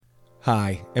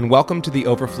Hi, and welcome to the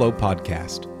Overflow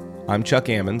Podcast. I'm Chuck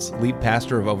Ammons, lead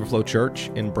pastor of Overflow Church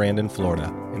in Brandon, Florida,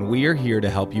 and we are here to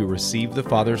help you receive the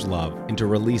Father's love and to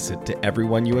release it to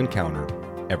everyone you encounter,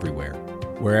 everywhere.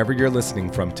 Wherever you're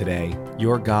listening from today,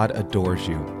 your God adores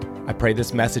you. I pray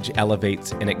this message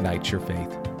elevates and ignites your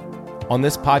faith. On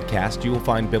this podcast, you will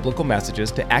find biblical messages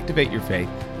to activate your faith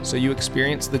so you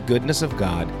experience the goodness of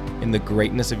God and the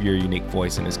greatness of your unique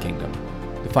voice in His kingdom.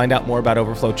 To find out more about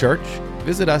Overflow Church,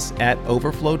 visit us at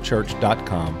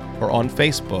overflowchurch.com or on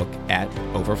Facebook at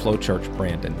Overflow Church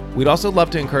Brandon. We'd also love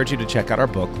to encourage you to check out our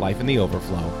book, Life in the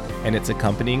Overflow, and its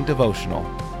accompanying devotional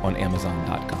on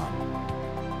Amazon.com.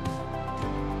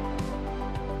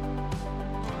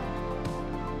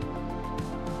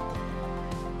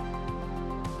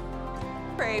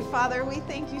 Pray, Father, we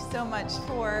thank you so much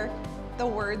for the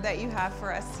word that you have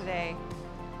for us today.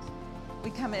 We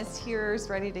come as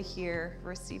hearers ready to hear,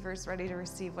 receivers ready to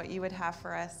receive what you would have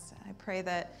for us. I pray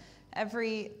that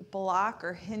every block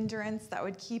or hindrance that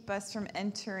would keep us from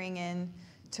entering in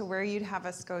to where you'd have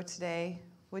us go today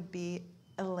would be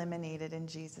eliminated in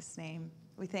Jesus' name.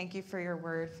 We thank you for your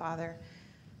word, Father.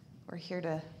 We're here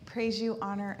to praise you,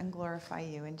 honor, and glorify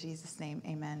you. In Jesus' name,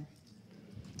 amen.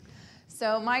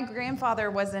 So my grandfather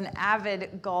was an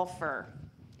avid golfer.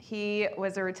 He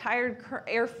was a retired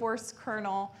Air Force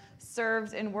colonel,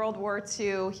 served in World War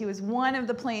II. He was one of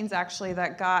the planes, actually,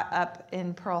 that got up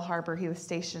in Pearl Harbor. He was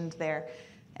stationed there.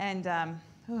 And, how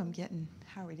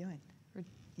are we doing?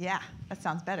 Yeah, that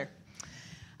sounds better.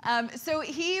 So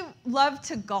he loved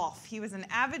to golf. He was an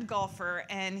avid golfer,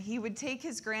 and he would take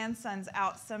his grandsons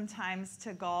out sometimes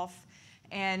to golf.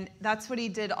 And that's what he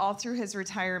did all through his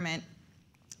retirement.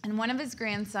 And one of his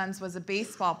grandsons was a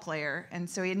baseball player, and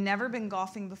so he had never been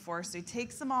golfing before, so he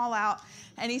takes them all out,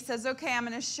 and he says, okay, I'm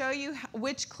going to show you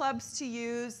which clubs to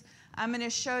use. I'm going to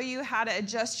show you how to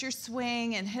adjust your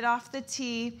swing and hit off the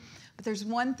tee. But there's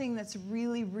one thing that's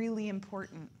really, really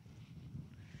important.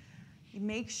 You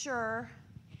make sure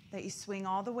that you swing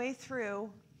all the way through,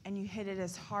 and you hit it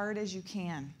as hard as you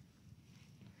can.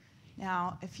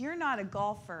 Now, if you're not a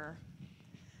golfer,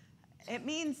 it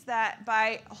means that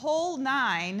by hole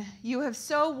 9, you have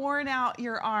so worn out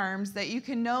your arms that you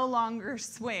can no longer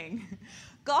swing.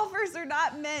 Golfers are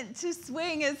not meant to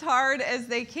swing as hard as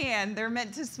they can. They're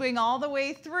meant to swing all the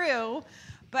way through,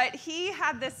 but he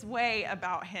had this way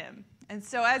about him. And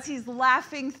so as he's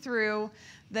laughing through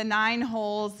the 9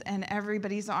 holes and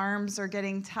everybody's arms are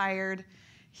getting tired,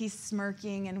 he's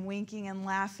smirking and winking and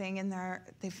laughing, and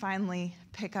they finally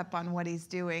pick up on what he's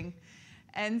doing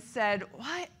and said,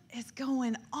 "What is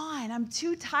going on? I'm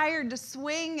too tired to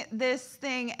swing this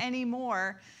thing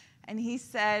anymore." And he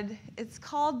said, "It's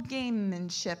called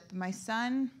gamemanship, my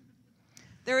son."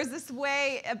 There is this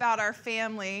way about our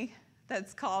family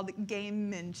that's called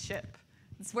gamemanship.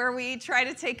 It's where we try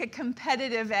to take a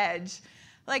competitive edge.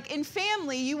 Like in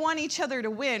family, you want each other to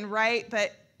win, right?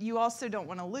 But you also don't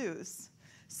want to lose.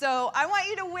 So I want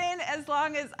you to win as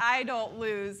long as I don't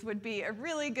lose would be a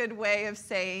really good way of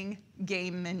saying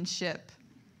gamemanship.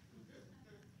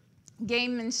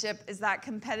 Gamemanship is that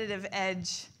competitive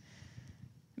edge.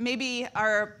 Maybe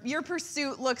your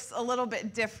pursuit looks a little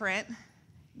bit different.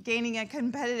 Gaining a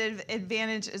competitive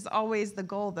advantage is always the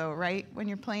goal, though, right? When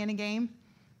you're playing a game,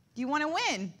 you want to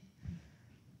win.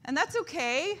 And that's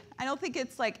okay. I don't think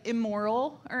it's like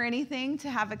immoral or anything to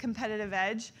have a competitive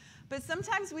edge. But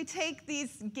sometimes we take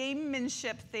these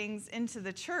gamemanship things into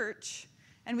the church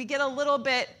and we get a little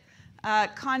bit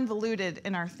convoluted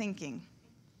in our thinking.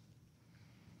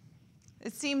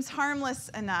 It seems harmless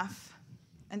enough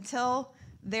until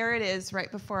there it is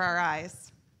right before our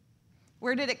eyes.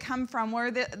 Where did it come from?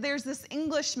 There's this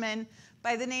Englishman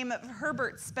by the name of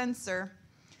Herbert Spencer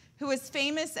who was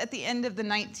famous at the end of the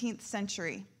 19th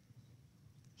century.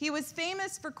 He was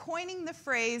famous for coining the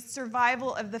phrase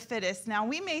survival of the fittest. Now,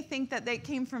 we may think that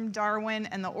came from Darwin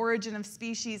and the origin of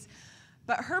species,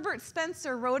 but Herbert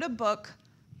Spencer wrote a book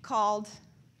called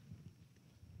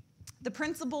The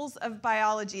Principles of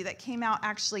Biology that came out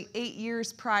actually 8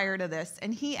 years prior to this,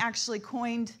 and he actually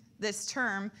coined this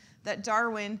term that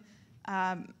Darwin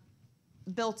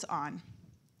built on.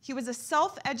 He was a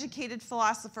self-educated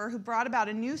philosopher who brought about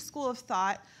a new school of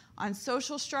thought on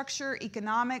social structure,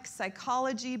 economics,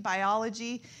 psychology,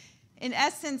 biology. In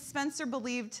essence, Spencer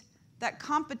believed that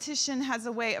competition has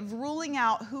a way of ruling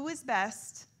out who is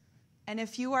best, and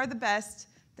if you are the best,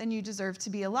 then you deserve to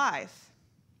be alive.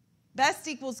 Best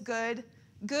equals good,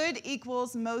 good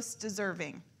equals most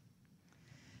deserving.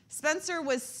 Spencer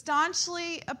was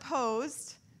staunchly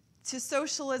opposed to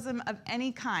socialism of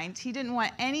any kind. He didn't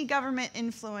want any government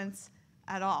influence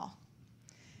at all.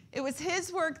 It was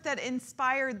his work that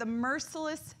inspired the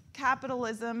merciless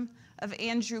capitalism of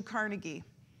Andrew Carnegie.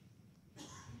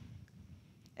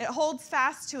 It holds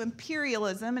fast to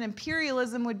imperialism, and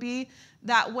imperialism would be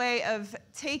that way of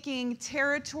taking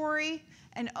territory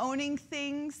and owning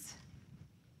things,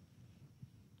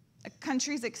 a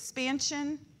country's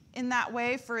expansion in that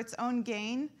way for its own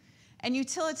gain. And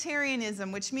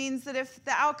utilitarianism, which means that if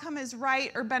the outcome is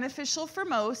right or beneficial for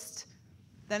most,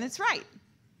 then it's right.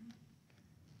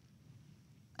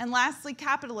 And lastly,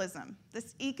 capitalism,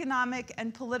 this economic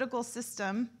and political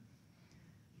system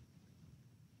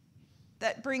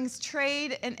that brings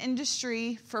trade and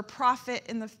industry for profit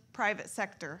in the private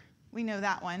sector. We know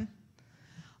that one.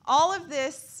 All of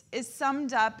this is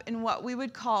summed up in what we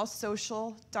would call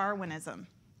social Darwinism.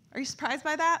 Are you surprised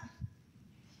by that?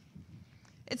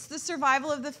 It's the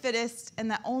survival of the fittest, and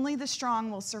that only the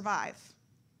strong will survive.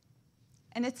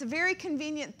 And it's a very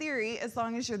convenient theory as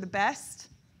long as you're the best,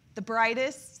 the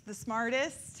brightest, the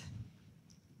smartest,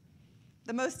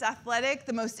 the most athletic,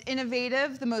 the most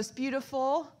innovative, the most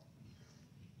beautiful,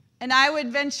 and I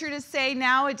would venture to say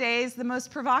nowadays the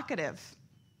most provocative.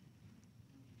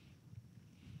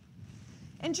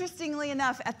 Interestingly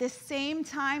enough, at this same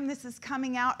time this is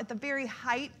coming out, at the very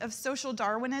height of social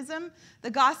Darwinism, the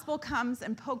gospel comes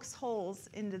and pokes holes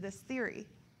into this theory.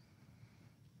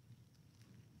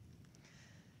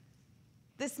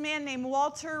 This man named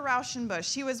Walter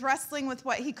Rauschenbusch, he was wrestling with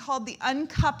what he called the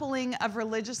uncoupling of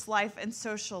religious life and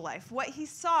social life. What he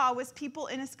saw was people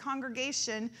in his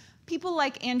congregation, people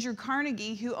like Andrew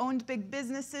Carnegie, who owned big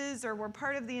businesses or were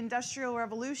part of the Industrial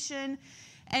Revolution,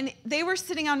 and they were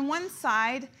sitting on one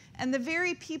side, and the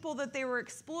very people that they were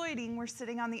exploiting were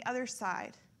sitting on the other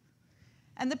side.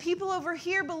 And the people over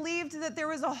here believed that there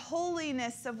was a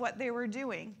holiness of what they were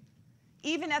doing,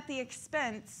 even at the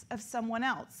expense of someone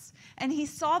else. And he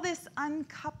saw this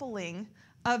uncoupling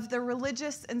of the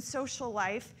religious and social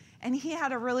life, and he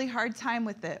had a really hard time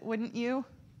with it, wouldn't you?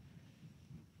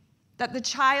 That the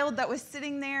child that was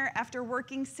sitting there after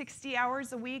working 60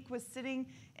 hours a week was sitting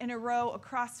in a row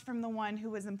across from the one who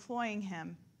was employing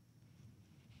him.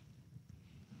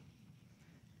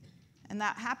 And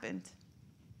that happened.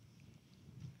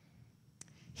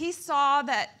 He saw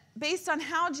that based on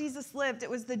how Jesus lived, it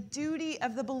was the duty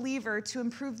of the believer to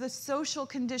improve the social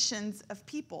conditions of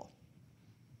people.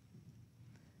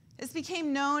 This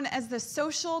became known as the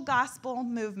social gospel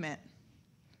movement.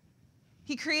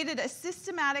 He created a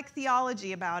systematic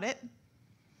theology about it,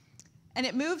 and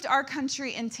it moved our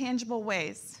country in tangible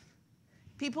ways.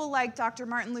 People like Dr.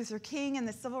 Martin Luther King and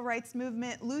the Civil Rights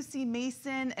Movement, Lucy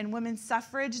Mason and women's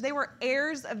suffrage, they were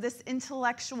heirs of this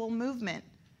intellectual movement.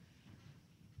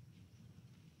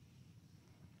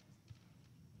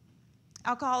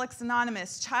 Alcoholics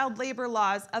Anonymous, child labor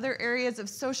laws, other areas of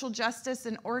social justice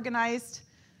and organized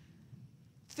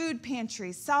food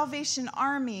pantries, Salvation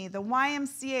Army, the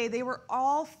YMCA, they were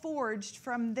all forged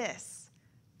from this.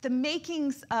 The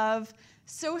makings of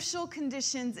social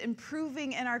conditions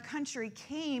improving in our country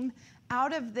came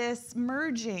out of this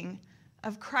merging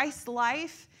of Christ's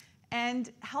life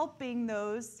and helping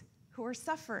those who are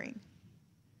suffering.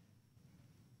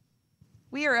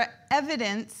 We are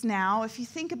evidence now, if you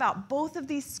think about both of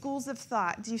these schools of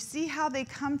thought, do you see how they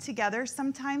come together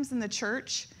sometimes in the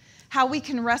church? How we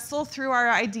can wrestle through our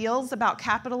ideals about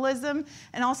capitalism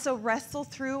and also wrestle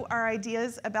through our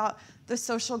ideas about the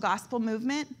social gospel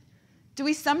movement? Do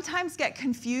we sometimes get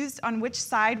confused on which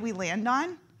side we land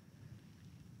on?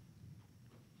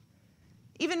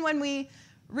 Even when we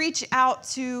reach out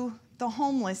to the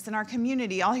homeless in our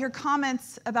community, I'll hear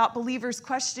comments about believers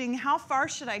questioning, how far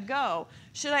should I go?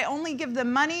 Should I only give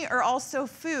them money or also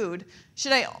food?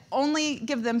 Should I only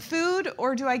give them food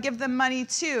or do I give them money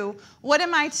too? What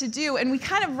am I to do? And we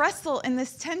kind of wrestle in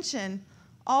this tension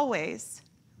always.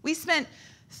 We spent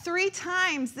 3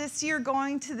 times this year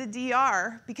going to the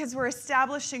DR because we're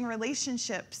establishing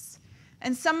relationships.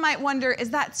 And some might wonder,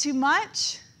 is that too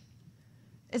much?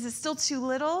 Is it still too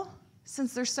little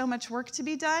since there's so much work to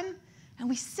be done? And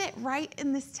we sit right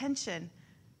in this tension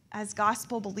as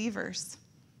gospel believers.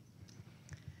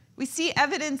 We see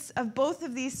evidence of both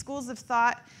of these schools of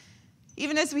thought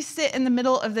even as we sit in the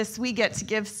middle of this We Get to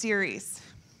Give series.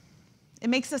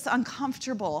 It makes us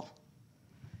uncomfortable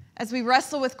as we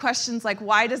wrestle with questions like,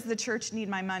 why does the church need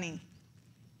my money?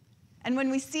 And when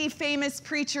we see famous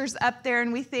preachers up there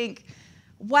and we think,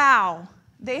 wow,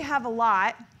 they have a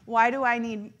lot, why do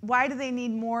they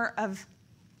need more of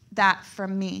that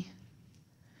from me?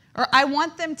 Or I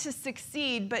want them to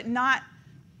succeed, but not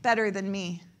better than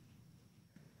me.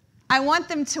 I want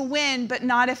them to win, but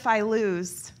not if I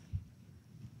lose.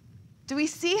 Do we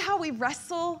see how we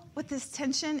wrestle with this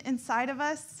tension inside of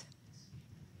us?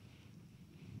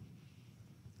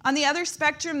 On the other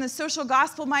spectrum, the social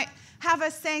gospel might have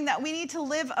us saying that we need to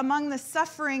live among the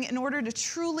suffering in order to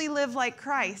truly live like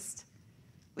Christ.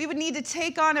 We would need to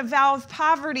take on a vow of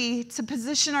poverty to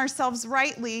position ourselves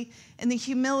rightly in the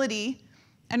humility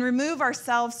and remove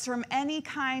ourselves from any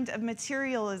kind of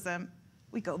materialism.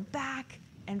 We go back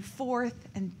and forth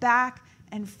and back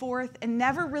and forth and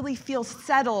never really feel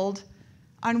settled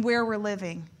on where we're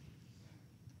living.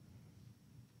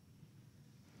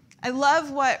 I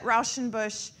love what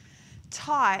Rauschenbusch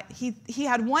taught. He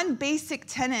had one basic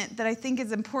tenet that I think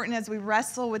is important as we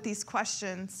wrestle with these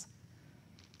questions.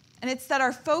 And it's that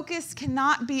our focus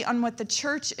cannot be on what the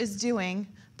church is doing,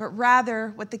 but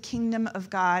rather what the kingdom of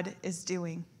God is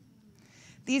doing.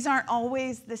 These aren't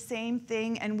always the same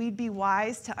thing, and we'd be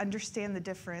wise to understand the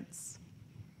difference.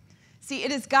 See,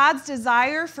 it is God's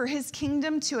desire for his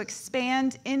kingdom to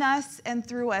expand in us and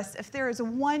through us. If there is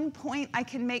one point I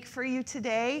can make for you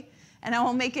today, and I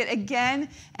will make it again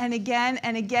and again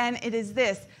and again, it is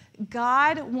this.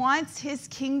 God wants his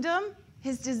kingdom,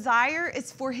 his desire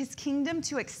is for his kingdom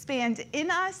to expand in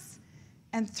us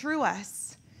and through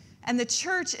us. And the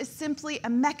church is simply a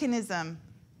mechanism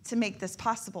to make this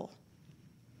possible.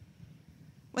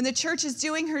 When the church is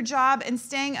doing her job and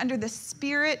staying under the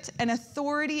spirit and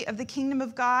authority of the kingdom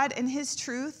of God and his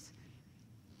truth,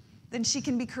 then she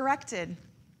can be corrected.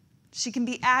 She can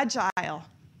be agile.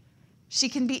 She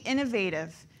can be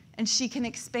innovative. And she can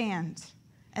expand.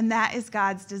 And that is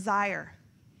God's desire.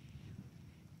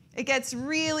 It gets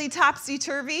really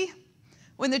topsy-turvy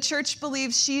when the church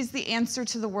believes she's the answer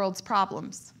to the world's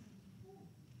problems.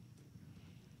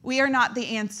 We are not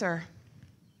the answer.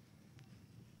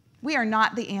 We are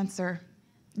not the answer.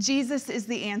 Jesus is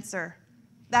the answer.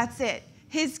 That's it.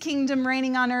 His kingdom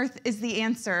reigning on earth is the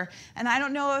answer. And I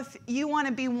don't know if you want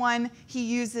to be one he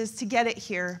uses to get it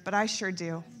here, but I sure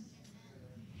do.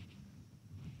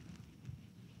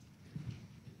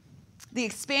 The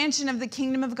expansion of the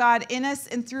kingdom of God in us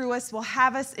and through us will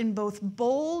have us in both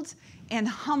bold and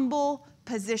humble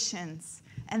positions.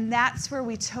 And that's where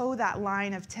we toe that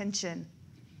line of tension.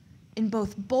 In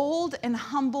both bold and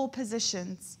humble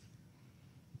positions.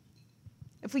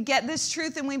 If we get this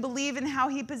truth and we believe in how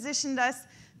he positioned us,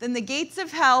 then the gates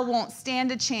of hell won't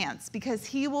stand a chance because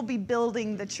he will be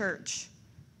building the church.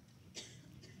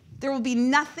 There will be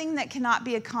nothing that cannot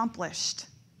be accomplished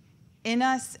in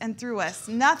us and through us.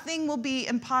 Nothing will be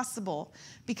impossible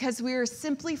because we are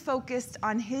simply focused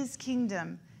on his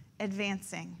kingdom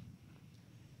advancing.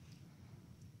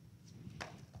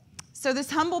 So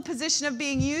this humble position of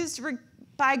being used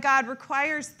by God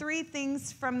requires three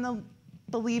things from the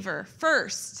believer.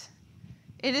 First,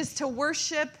 it is to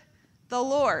worship the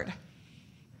Lord.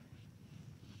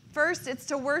 First, it's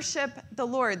to worship the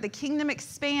Lord. The kingdom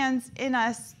expands in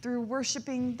us through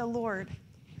worshiping the Lord.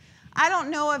 I don't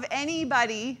know of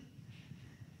anybody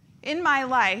in my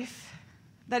life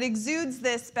that exudes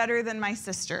this better than my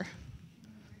sister.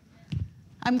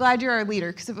 I'm glad you're our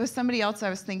leader, because if it was somebody else I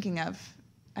was thinking of,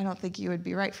 I don't think you would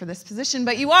be right for this position,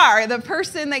 but you are the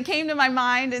person that came to my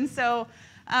mind, and so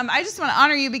I just want to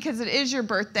honor you because it is your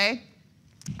birthday,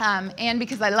 and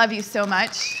because I love you so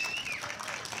much.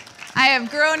 I have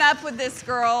grown up with this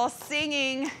girl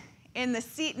singing in the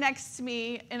seat next to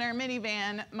me in our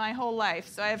minivan my whole life.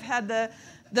 So I've had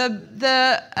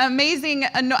the amazing,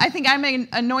 I think I'm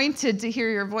anointed to hear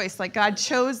your voice. Like God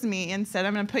chose me and said,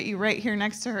 I'm going to put you right here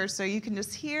next to her so you can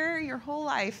just hear your whole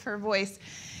life, her voice.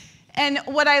 And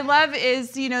what I love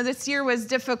is, this year was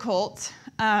difficult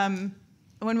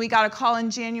when we got a call in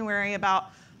January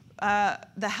about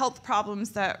the health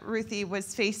problems that Ruthie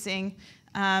was facing.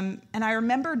 And I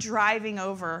remember driving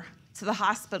over to the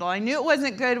hospital. I knew it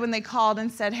wasn't good when they called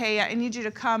and said, hey, I need you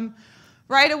to come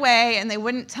right away, and they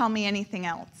wouldn't tell me anything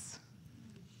else.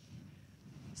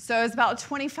 So it was about a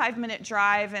 25-minute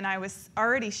drive, and I was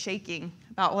already shaking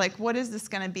about, what is this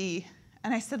going to be?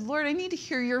 And I said, Lord, I need to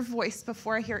hear your voice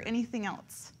before I hear anything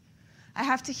else. I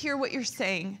have to hear what you're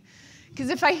saying. Because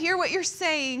if I hear what you're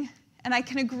saying and I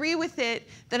can agree with it,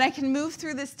 then I can move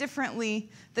through this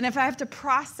differently than if I have to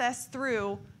process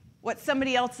through what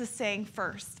somebody else is saying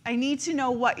first. I need to know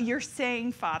what you're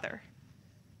saying, Father.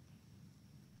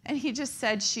 And he just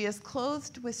said, she is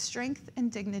clothed with strength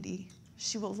and dignity.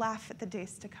 She will laugh at the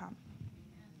days to come.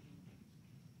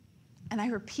 And I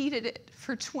repeated it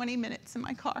for 20 minutes in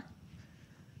my car.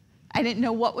 I didn't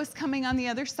know what was coming on the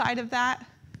other side of that.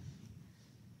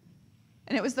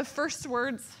 And it was the first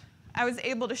words I was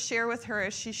able to share with her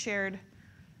as she shared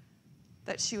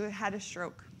that she had a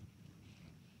stroke.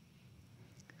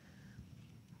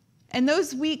 And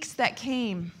those weeks that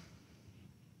came,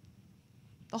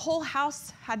 the whole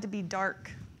house had to be dark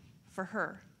for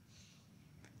her.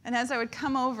 And as I would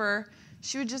come over,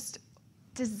 she would just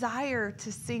desire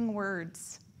to sing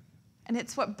words. And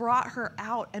it's what brought her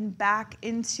out and back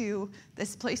into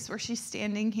this place where she's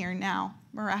standing here now,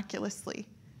 miraculously.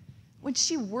 When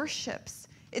she worships,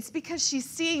 it's because she's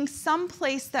seeing some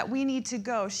place that we need to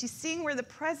go. She's seeing where the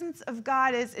presence of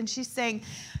God is, and she's saying,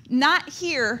 not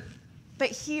here, but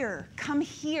here. Come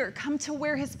to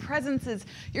where his presence is.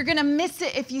 You're going to miss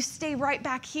it if you stay right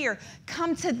back here.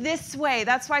 Come to this way.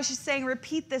 That's why she's saying,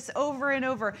 repeat this over and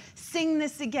over. Sing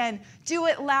this again. Do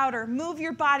it louder. Move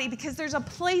your body, because there's a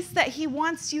place that he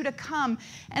wants you to come.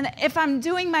 And if I'm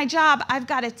doing my job, I've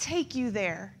got to take you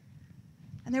there.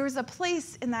 And there was a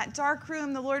place in that dark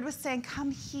room, the Lord was saying, come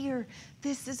here.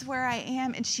 This is where I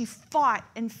am. And she fought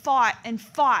and fought and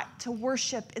fought to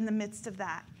worship in the midst of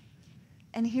that.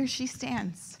 And here she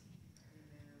stands.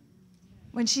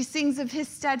 When she sings of his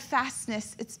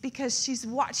steadfastness, it's because she's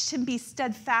watched him be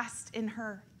steadfast in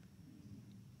her.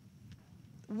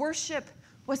 Worship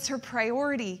was her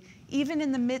priority, even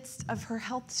in the midst of her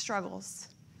health struggles.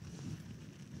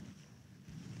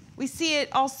 We see it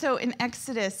also in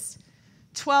Exodus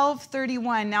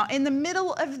 12:31. Now, in the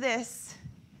middle of this,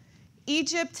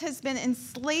 Egypt has been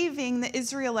enslaving the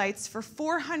Israelites for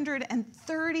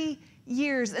 430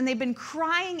 years, and they've been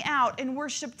crying out in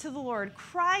worship to the Lord,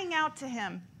 crying out to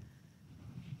him.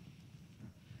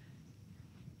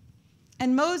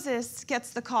 And Moses gets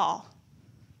the call.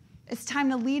 It's time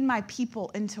to lead my people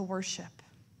into worship.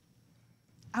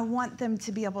 I want them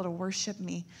to be able to worship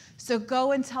me. So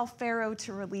go and tell Pharaoh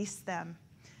to release them.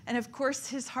 And of course,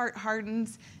 his heart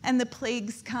hardens, and the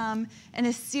plagues come, and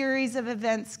a series of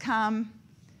events come.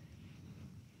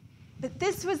 But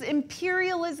this was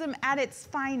imperialism at its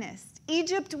finest.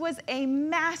 Egypt was a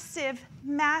massive,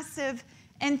 massive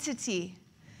entity.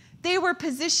 They were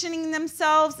positioning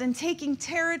themselves and taking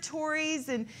territories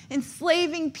and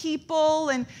enslaving people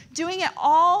and doing it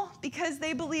all because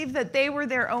they believed that they were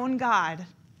their own God.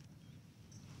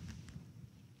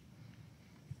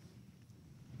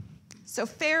 So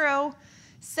Pharaoh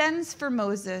sends for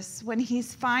Moses when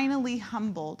he's finally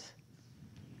humbled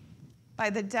by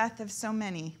the death of so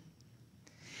many.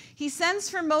 He sends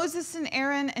for Moses and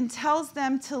Aaron and tells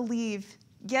them to leave.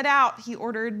 Get out, he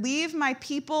ordered. Leave my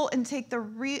people and take the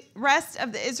rest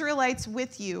of the Israelites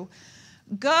with you.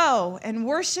 Go and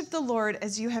worship the Lord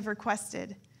as you have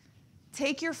requested.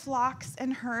 Take your flocks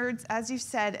and herds as you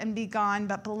said and be gone,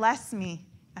 but bless me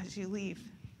as you leave.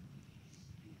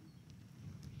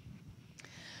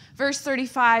 Verse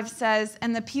 35 says,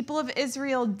 and the people of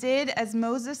Israel did as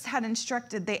Moses had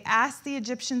instructed. They asked the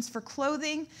Egyptians for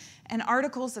clothing and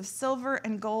articles of silver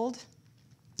and gold.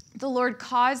 The Lord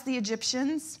caused the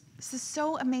Egyptians, this is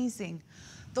so amazing.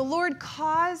 The Lord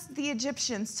caused the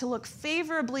Egyptians to look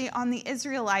favorably on the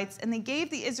Israelites, and they gave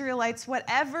the Israelites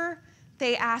whatever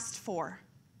they asked for.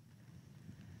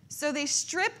 So they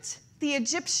stripped the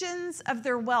Egyptians of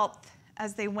their wealth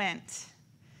as they went.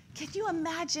 Can you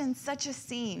imagine such a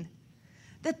scene?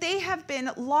 That they have been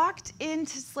locked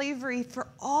into slavery for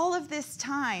all of this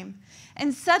time,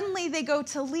 and suddenly they go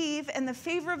to leave, and the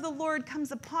favor of the Lord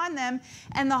comes upon them,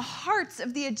 and the hearts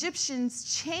of the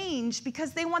Egyptians change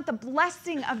because they want the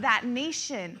blessing of that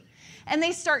nation, and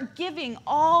they start giving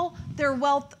all their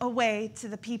wealth away to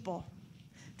the people.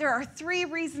 There are 3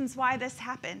 reasons why this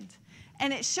happened.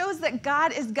 And it shows that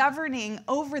God is governing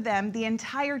over them the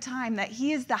entire time, that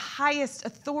he is the highest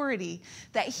authority,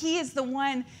 that he is the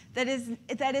one that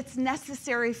it's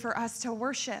necessary for us to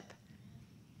worship.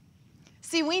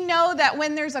 See, we know that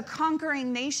when there's a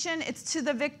conquering nation, it's to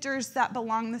the victors that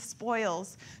belong the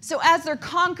spoils. So as they're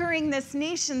conquering this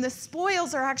nation, the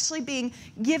spoils are actually being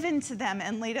given to them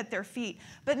and laid at their feet.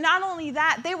 But not only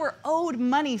that, they were owed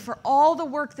money for all the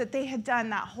work that they had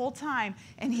done that whole time,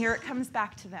 and here it comes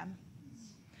back to them.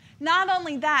 Not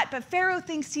only that, but Pharaoh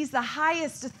thinks he's the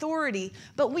highest authority,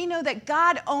 but we know that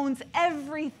God owns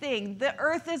everything. The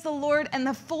earth is the Lord, and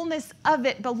the fullness of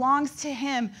it belongs to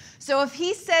him. So if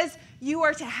he says you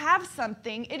are to have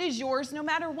something, it is yours no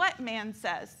matter what man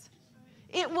says.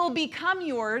 It will become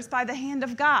yours by the hand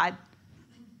of God.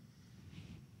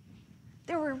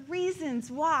 There were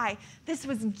reasons why this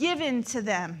was given to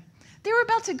them. They were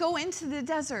about to go into the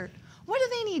desert. What do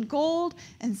they need gold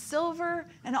and silver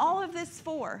and all of this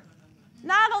for?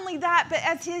 Not only that, but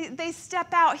as they step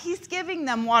out, he's giving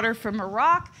them water from a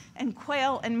rock and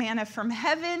quail and manna from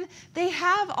heaven. They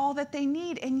have all that they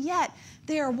need, and yet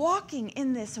they are walking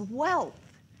in this wealth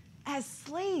as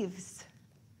slaves,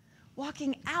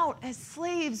 walking out as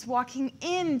slaves, walking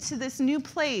into this new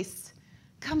place,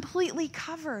 completely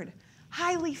covered,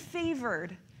 highly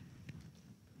favored.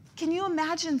 Can you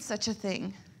imagine such a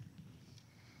thing?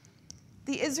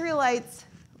 The Israelites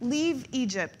leave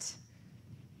Egypt.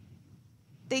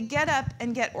 They get up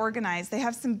and get organized. They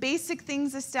have some basic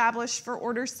things established for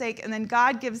order's sake, and then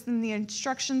God gives them the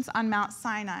instructions on Mount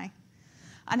Sinai,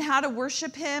 on how to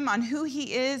worship him, on who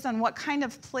he is, on what kind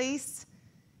of place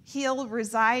he'll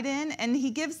reside in, and he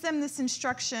gives them this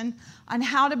instruction on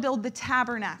how to build the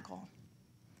tabernacle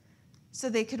so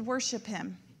they could worship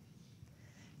him.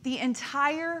 The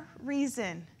entire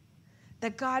reason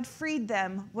that God freed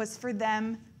them was for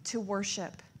them to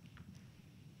worship.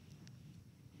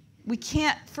 We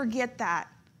can't forget that.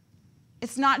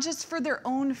 It's not just for their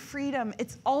own freedom,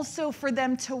 it's also for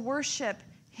them to worship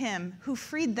him who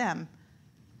freed them.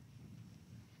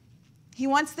 He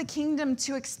wants the kingdom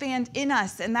to expand in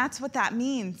us, and that's what that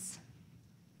means.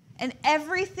 And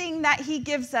everything that he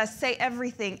gives us, say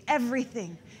everything,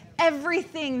 everything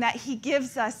that he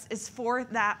gives us is for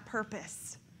that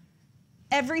purpose.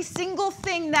 Every single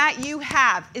thing that you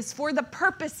have is for the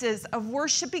purposes of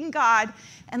worshiping God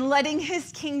and letting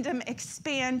his kingdom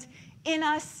expand in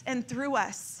us and through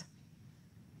us.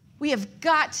 We have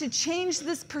got to change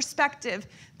this perspective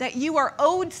that you are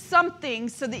owed something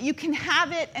so that you can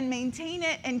have it and maintain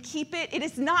it and keep it. It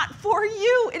is not for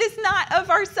you. It is not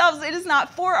of ourselves. It is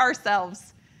not for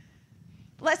ourselves.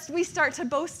 Lest we start to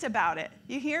boast about it.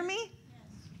 You hear me? Yes.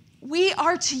 We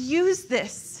are to use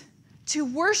this to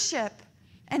worship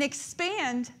and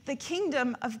expand the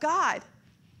kingdom of God.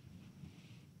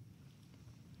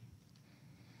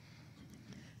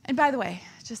 And by the way,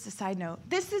 just a side note,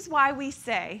 this is why we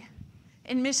say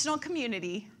in missional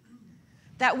community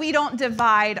that we don't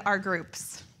divide our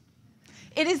groups.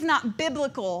 It is not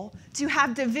biblical to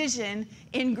have division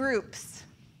in groups.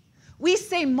 We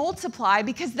say multiply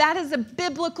because that is a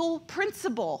biblical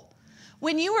principle.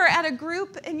 When you are at a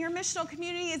group and your missional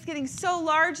community is getting so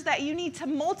large that you need to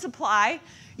multiply,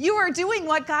 you are doing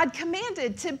what God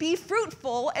commanded, to be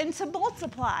fruitful and to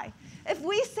multiply. If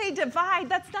we say divide,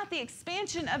 that's not the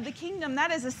expansion of the kingdom.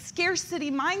 That is a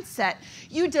scarcity mindset.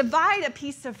 You divide a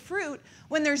piece of fruit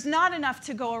when there's not enough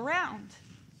to go around.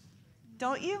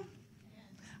 Don't you?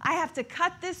 I have to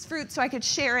cut this fruit so I could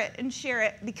share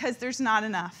it because there's not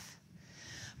enough.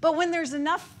 But when there's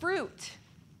enough fruit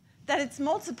that it's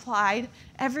multiplied,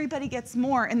 everybody gets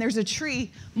more, and there's a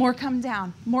tree, more come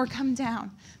down, more come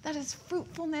down. That is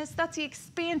fruitfulness. That's the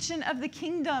expansion of the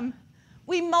kingdom.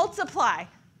 We multiply.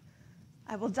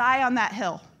 I will die on that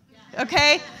hill,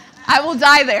 okay? I will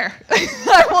die there.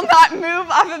 I will not move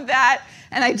off of that,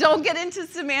 and I don't get into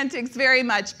semantics very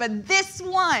much, but this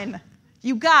one,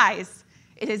 you guys,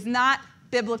 it is not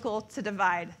biblical to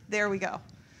divide. There we go.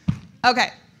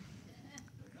 Okay.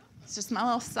 It's just my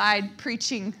little side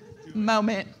preaching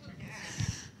moment.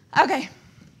 Okay.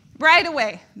 Right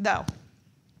away, though,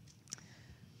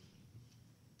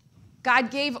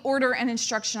 God gave order and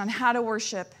instruction on how to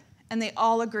worship, and they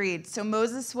all agreed. So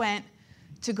Moses went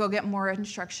to go get more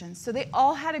instructions. So they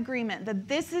all had agreement that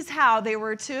this is how they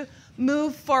were to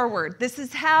move forward. This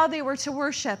is how they were to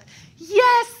worship.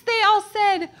 Yes, they all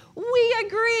said, we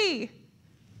agree.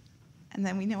 And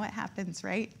then we know what happens,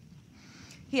 right?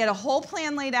 He had a whole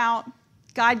plan laid out.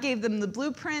 God gave them the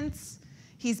blueprints.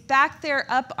 He's back there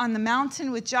up on the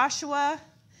mountain with Joshua.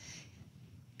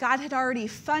 God had already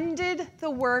funded the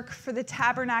work for the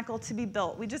tabernacle to be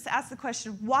built. We just asked the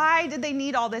question, why did they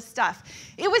need all this stuff?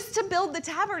 It was to build the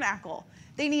tabernacle.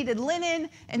 They needed linen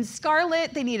and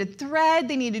scarlet. They needed thread.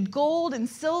 They needed gold and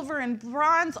silver and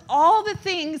bronze. All the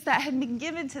things that had been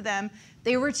given to them,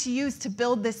 they were to use to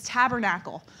build this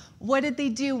tabernacle. What did they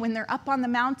do when they're up on the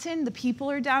mountain? The people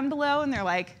are down below, and they're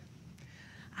like,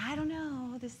 I don't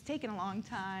know. This is taking a long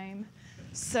time.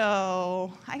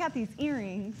 So I got these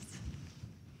earrings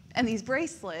and these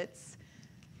bracelets,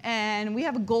 and we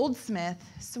have a goldsmith,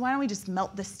 so why don't we just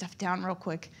melt this stuff down real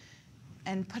quick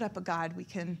and put up a God we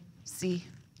can see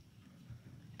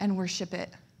and worship it.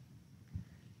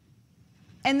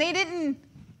 And they didn't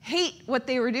hate what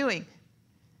they were doing.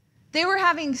 They were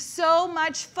having so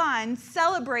much fun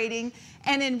celebrating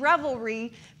and in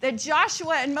revelry that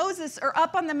Joshua and Moses are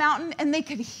up on the mountain and they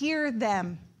could hear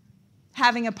them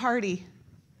having a party.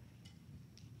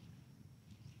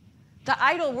 The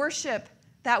idol worship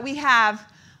that we have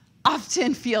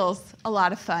often feels a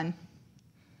lot of fun.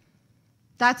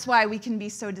 That's why we can be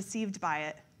so deceived by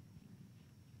it.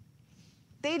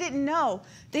 They didn't know.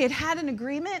 They had had an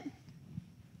agreement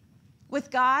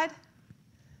with God,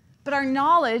 but our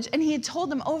knowledge, and he had told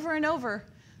them over and over,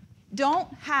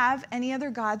 don't have any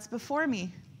other gods before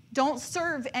me. Don't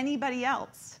serve anybody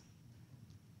else.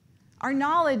 Our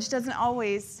knowledge doesn't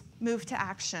always move to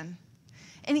action.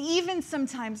 And even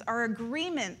sometimes our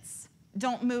agreements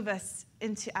don't move us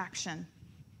into action.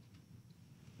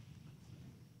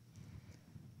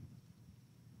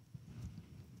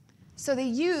 So they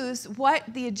use what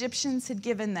the Egyptians had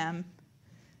given them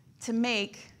to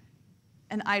make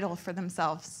an idol for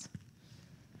themselves.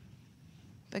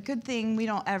 But good thing we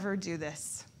don't ever do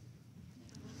this.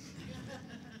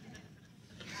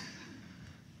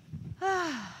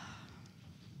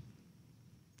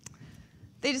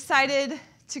 They decided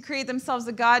to create themselves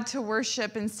a god to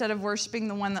worship instead of worshiping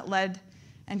the one that led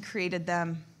and created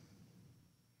them.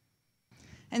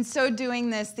 And so doing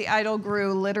this, the idol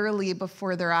grew literally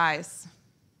before their eyes.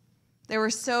 They were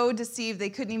so deceived, they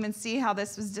couldn't even see how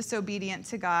this was disobedient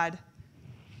to God.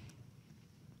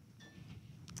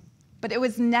 But it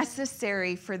was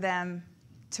necessary for them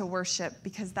to worship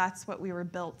because that's what we were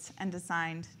built and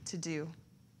designed to do.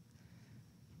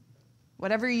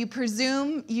 Whatever you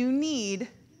presume you need,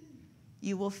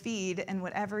 you will feed, and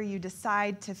whatever you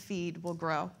decide to feed will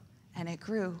grow. And it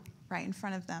grew right in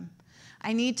front of them.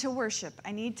 I need to worship.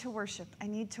 I need to worship. I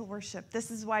need to worship.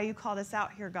 This is why you called us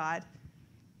out here, God.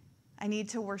 I need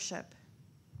to worship.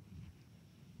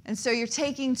 And so you're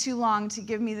taking too long to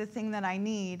give me the thing that I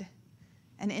need.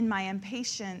 And in my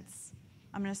impatience,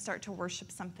 I'm going to start to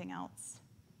worship something else.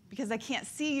 Because I can't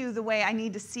see you the way I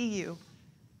need to see you.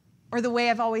 Or the way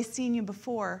I've always seen you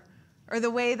before. Or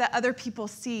the way that other people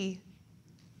see.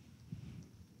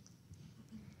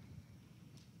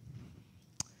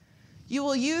 You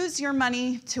will use your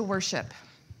money to worship.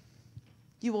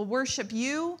 You will worship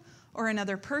you or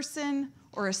another person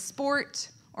or a sport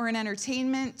or an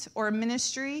entertainment or a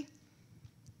ministry.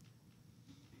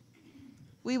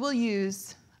 We will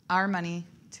use our money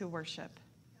to worship.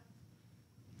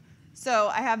 So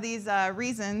I have these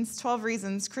 12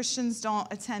 reasons Christians don't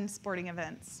attend sporting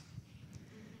events.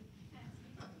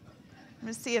 I'm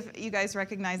going to see if you guys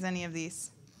recognize any of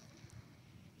these.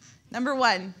 Number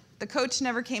 1, the coach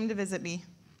never came to visit me.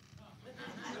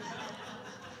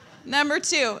 Number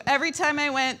 2, every time I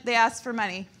went, they asked for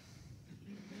money.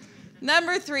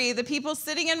 Number 3, the people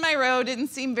sitting in my row didn't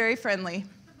seem very friendly.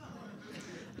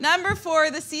 Number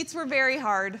 4, the seats were very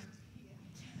hard.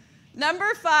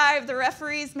 Number 5, the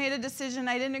referees made a decision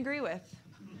I didn't agree with.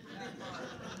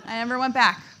 I never went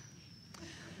back.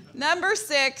 Number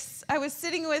 6, I was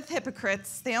sitting with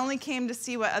hypocrites. They only came to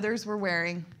see what others were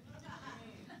wearing.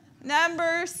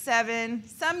 Number 7,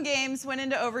 some games went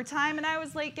into overtime and I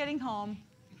was late getting home.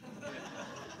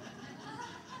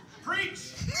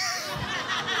 Preach!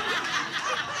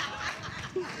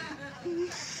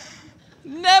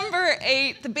 Number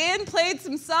 8, the band played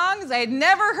some songs I had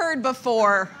never heard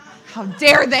before. How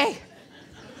dare they?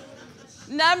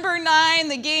 Number 9,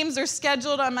 the games are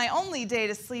scheduled on my only day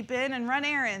to sleep in and run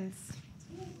errands.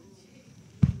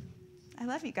 I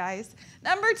love you guys.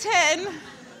 Number 10,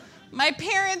 my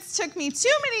parents took me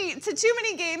to too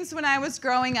many games when I was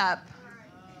growing up.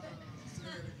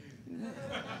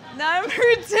 Number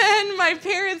 10, my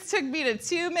parents took me to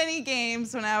too many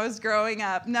games when I was growing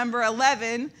up. Number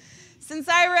 11, since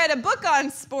I read a book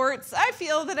on sports, I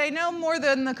feel that I know more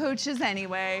than the coaches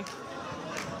anyway.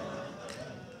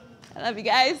 I love you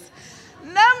guys.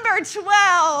 Number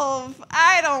 12,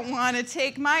 I don't want to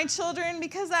take my children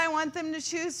because I want them to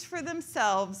choose for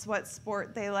themselves what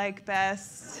sport they like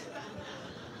best.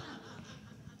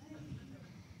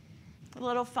 A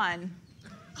little fun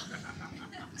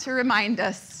to remind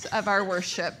us of our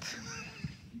worship.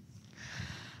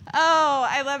 Oh,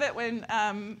 I love it when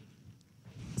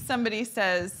somebody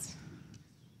says,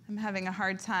 I'm having a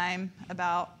hard time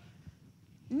about,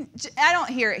 I don't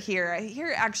hear it here. I hear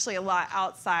it actually a lot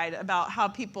outside about how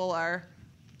people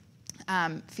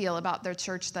feel about their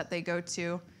church that they go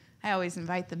to. I always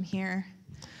invite them here.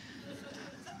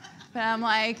 But I'm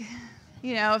like,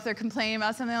 if they're complaining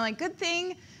about something, I'm like, good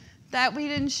thing that we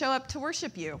didn't show up to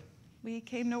worship you. We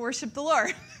came to worship the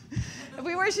Lord. If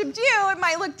we worshiped you, it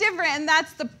might look different, and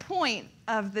that's the point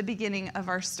of the beginning of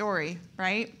our story,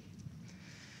 right?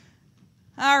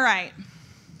 All right.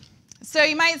 So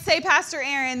you might say, Pastor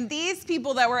Erin, these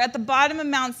people that were at the bottom of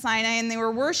Mount Sinai and they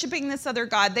were worshiping this other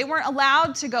god, they weren't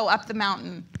allowed to go up the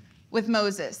mountain with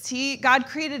Moses. God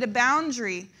created a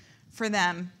boundary for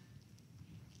them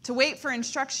to wait for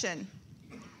instruction.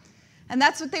 And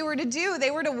that's what they were to do.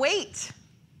 They were to wait.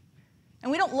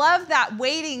 And we don't love that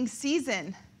waiting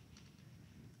season.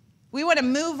 We want to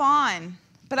move on.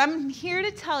 But I'm here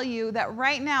to tell you that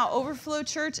right now, Overflow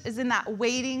Church is in that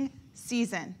waiting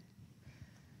season.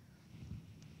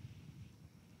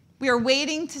 We are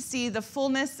waiting to see the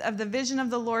fullness of the vision of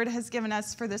the Lord has given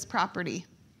us for this property.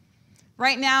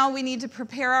 Right now, we need to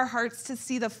prepare our hearts to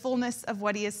see the fullness of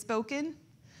what he has spoken.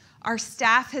 Our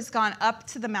staff has gone up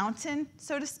to the mountain,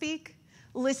 so to speak.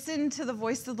 Listen to the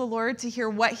voice of the Lord to hear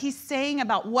what he's saying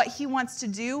about what he wants to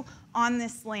do on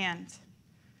this land.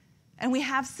 And we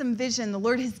have some vision. The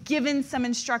Lord has given some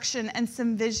instruction and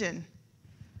some vision.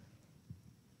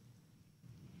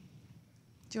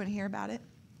 Do you want to hear about it?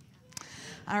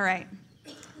 All right.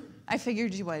 I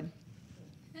figured you would.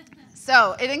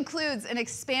 So it includes an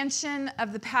expansion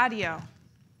of the patio,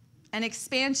 an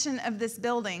expansion of this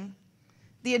building,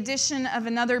 the addition of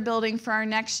another building for our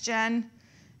next gen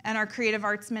and our creative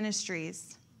arts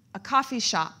ministries, a coffee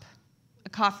shop, a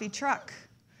coffee truck,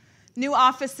 new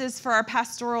offices for our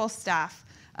pastoral staff,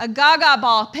 a gaga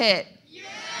ball pit,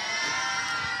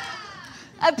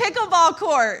 a pickleball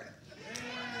court,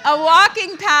 a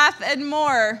walking path, and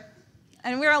more.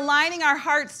 And we're aligning our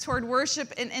hearts toward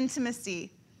worship and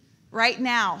intimacy right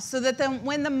now, so that then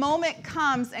when the moment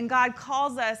comes and God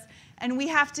calls us and we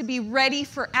have to be ready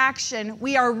for action,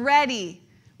 we are ready.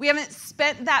 We haven't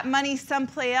spent that money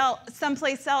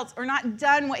someplace else or not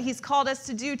done what he's called us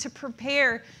to do to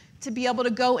prepare to be able to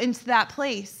go into that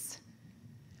place.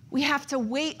 We have to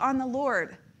wait on the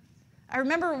Lord. I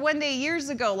remember one day years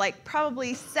ago, like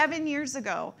probably 7 years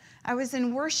ago, I was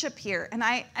in worship here, and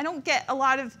I don't get a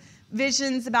lot of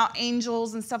visions about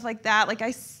angels and stuff like that. Like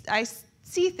I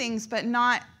see things, but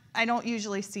I don't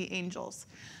usually see angels.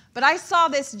 But I saw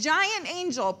this giant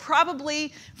angel,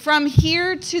 probably from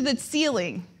here to the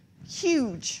ceiling,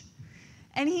 huge.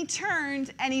 And he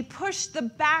turned and he pushed the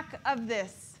back of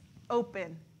this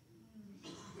open.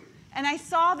 And I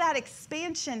saw that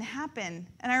expansion happen.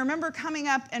 And I remember coming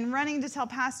up and running to tell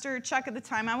Pastor Chuck at the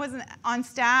time. I wasn't on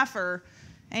staff or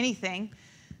anything.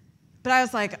 But I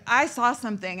was like, I saw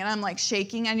something, and I'm like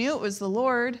shaking. I knew it was the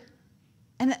Lord.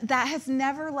 And that has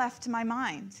never left my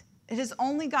mind. It has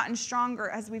only gotten stronger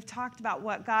as we've talked about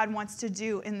what God wants to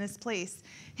do in this place.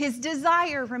 His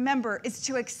desire, remember, is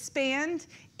to expand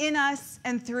in us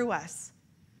and through us.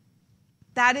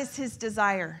 That is his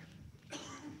desire.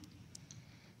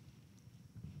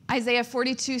 Isaiah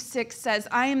 42:6 says,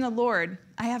 I am the Lord.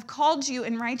 I have called you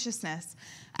in righteousness.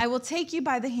 I will take you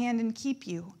by the hand and keep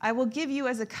you. I will give you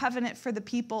as a covenant for the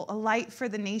people, a light for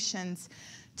the nations,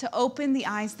 to open the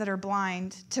eyes that are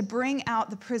blind, to bring out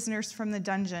the prisoners from the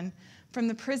dungeon, from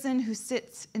the prison who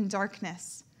sits in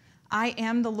darkness. I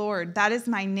am the Lord. That is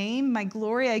my name. My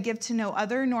glory I give to no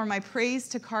other, nor my praise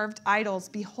to carved idols.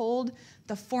 Behold,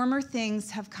 the former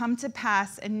things have come to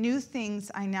pass, and new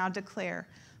things I now declare.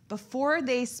 Before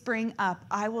they spring up,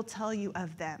 I will tell you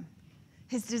of them.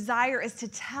 His desire is to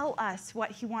tell us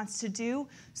what he wants to do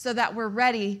so that we're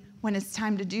ready when it's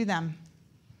time to do them.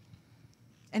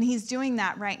 And he's doing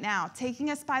that right now, taking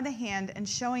us by the hand and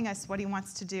showing us what he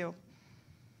wants to do.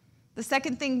 The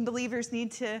second thing believers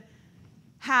need to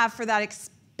have for that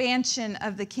expansion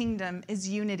of the kingdom is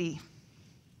unity.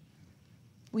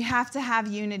 We have to have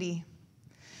unity.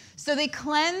 So they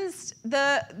cleansed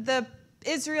the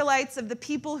Israelites of the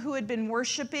people who had been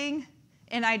worshiping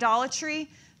in idolatry.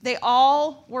 They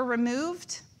all were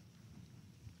removed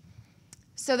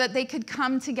so that they could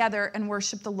come together and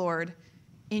worship the Lord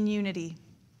in unity.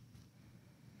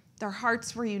 Their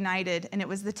hearts were united, and it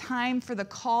was the time for the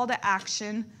call to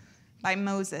action by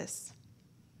Moses.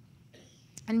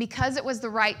 And because it was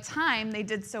the right time, they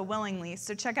did so willingly.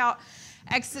 So check out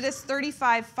Exodus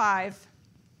 35:5.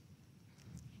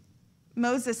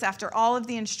 Moses, after all of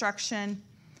the instruction,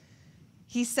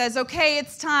 he says, okay,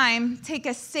 it's time. Take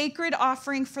a sacred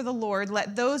offering for the Lord.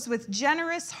 Let those with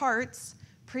generous hearts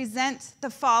present the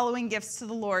following gifts to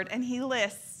the Lord. And he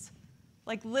lists,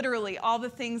 like literally, all the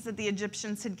things that the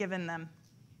Egyptians had given them.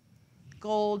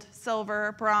 Gold,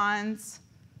 silver, bronze,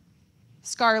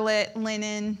 scarlet,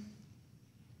 linen.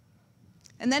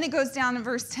 And then it goes down in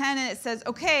verse 10 and it says,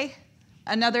 okay,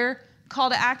 another call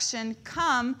to action.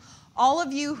 Come, all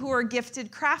of you who are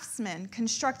gifted craftsmen,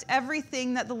 construct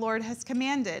everything that the Lord has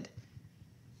commanded.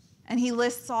 And he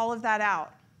lists all of that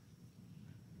out.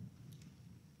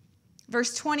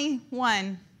 Verse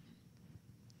 21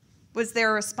 was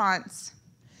their response.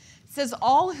 It says,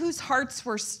 all whose hearts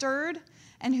were stirred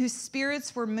and whose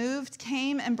spirits were moved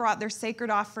came and brought their sacred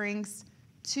offerings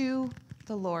to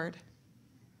the Lord.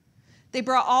 They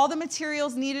brought all the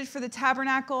materials needed for the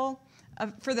tabernacle,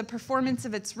 for the performance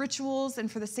of its rituals,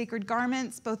 and for the sacred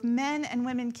garments. Both men and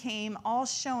women came, all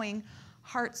showing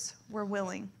hearts were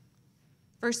willing.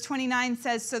 Verse 29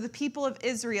 says, so the people of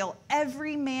Israel,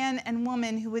 every man and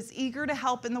woman who was eager to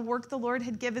help in the work the Lord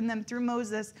had given them through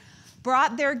Moses,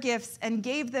 brought their gifts and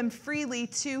gave them freely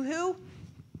to who?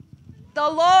 The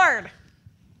Lord.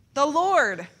 The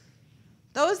Lord.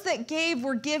 Those that gave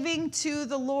were giving to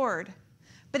the Lord.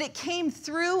 But it came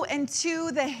through and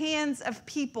to the hands of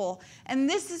people. And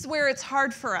this is where it's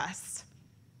hard for us,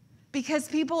 because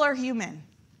people are human.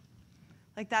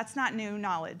 Like, that's not new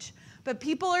knowledge. But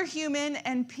people are human,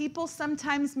 and people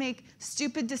sometimes make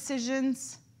stupid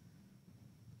decisions,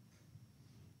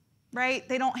 right?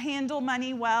 They don't handle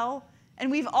money well. And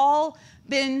we've all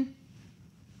been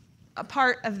a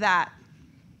part of that.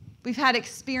 We've had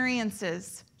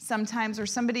experiences sometimes where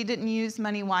somebody didn't use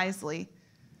money wisely.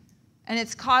 And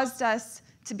it's caused us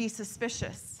to be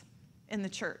suspicious in the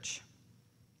church.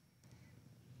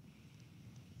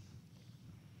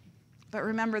 But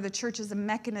remember, the church is a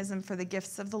mechanism for the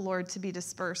gifts of the Lord to be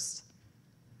dispersed.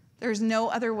 There's no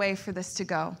other way for this to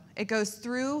go. It goes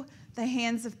through the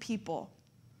hands of people.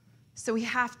 So we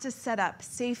have to set up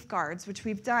safeguards, which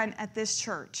we've done at this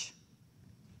church,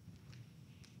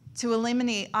 to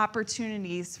eliminate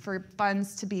opportunities for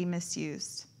funds to be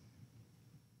misused.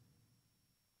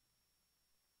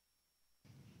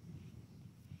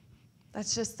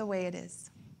 That's just the way it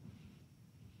is.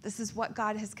 This is what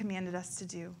God has commanded us to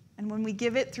do. And when we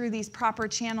give it through these proper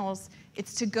channels,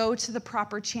 it's to go to the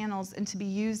proper channels and to be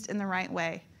used in the right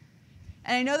way.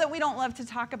 And I know that we don't love to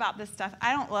talk about this stuff.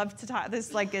 I don't love to talk.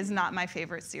 This is not my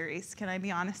favorite series. Can I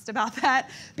be honest about that?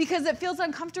 Because it feels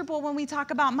uncomfortable when we talk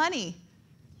about money.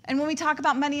 And when we talk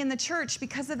about money in the church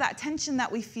because of that tension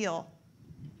that we feel.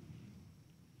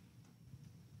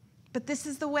 But this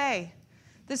is the way.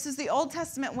 This is the Old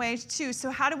Testament way too.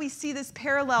 So how do we see this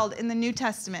paralleled in the New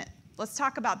Testament? Let's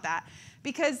talk about that.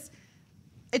 Because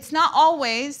it's not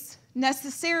always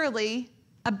necessarily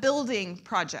a building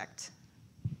project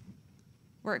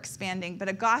we're expanding, but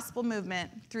a gospel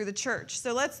movement through the church.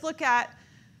 So let's look at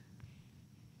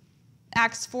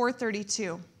Acts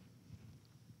 4:32.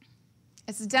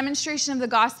 It's a demonstration of the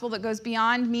gospel that goes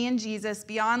beyond me and Jesus,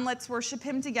 beyond let's worship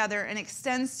him together, and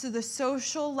extends to the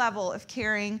social level of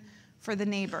caring for the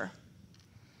neighbor.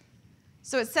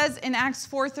 So it says in Acts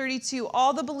 4:32,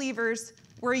 all the believers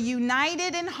were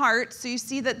united in heart. So you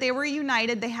see that they were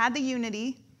united. They had the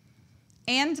unity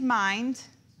and mind,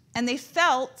 and they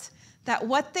felt that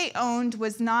what they owned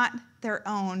was not their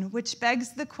own, which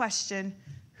begs the question,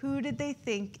 who did they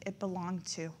think it belonged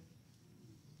to?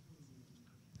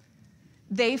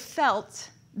 They felt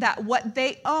that what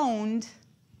they owned,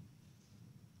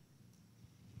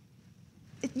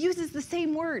 it uses the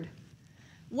same word.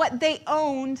 What they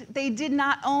owned, they did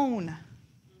not own.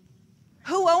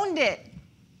 Who owned it?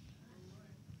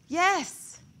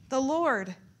 Yes, the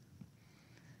Lord.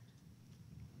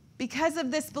 Because of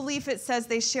this belief, it says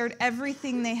they shared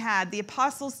everything they had. The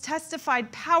apostles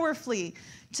testified powerfully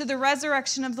to the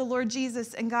resurrection of the Lord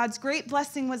Jesus, and God's great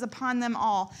blessing was upon them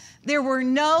all. There were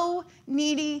no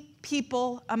needy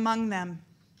people among them,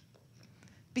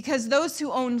 because those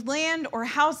who owned land or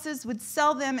houses would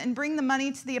sell them and bring the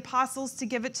money to the apostles to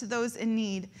give it to those in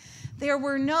need. There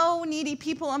were no needy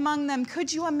people among them.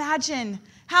 Could you imagine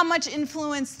how much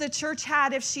influence the church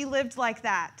had if she lived like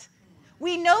that?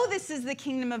 We know this is the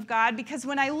kingdom of God because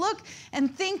when I look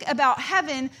and think about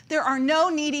heaven, there are no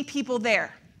needy people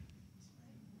there.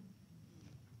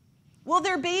 Will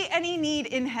there be any need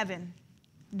in heaven?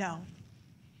 No.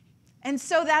 And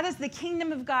so that is the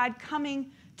kingdom of God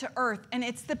coming to earth. And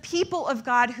it's the people of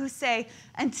God who say,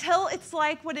 until it's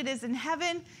like what it is in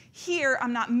heaven, here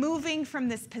I'm not moving from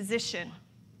this position.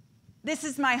 This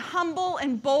is my humble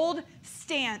and bold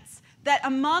stance that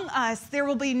among us there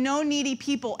will be no needy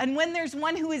people. And when there's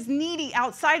one who is needy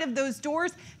outside of those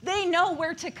doors, they know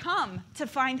where to come to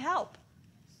find help.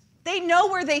 They know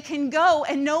where they can go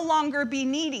and no longer be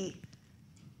needy.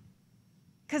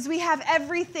 Because we have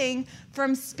everything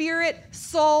from spirit,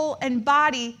 soul, and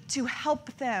body to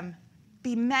help them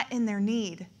be met in their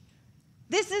need.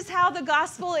 This is how the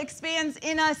gospel expands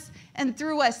in us and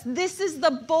through us. This is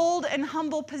the bold and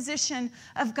humble position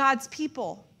of God's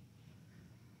people.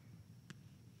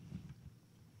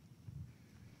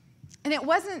 And it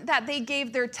wasn't that they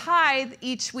gave their tithe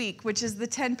each week, which is the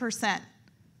 10%.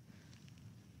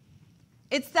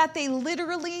 It's that they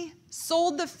literally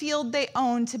sold the field they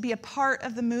owned to be a part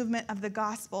of the movement of the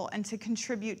gospel and to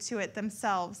contribute to it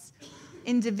themselves,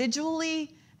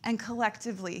 individually and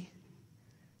collectively.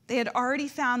 They had already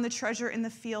found the treasure in the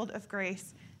field of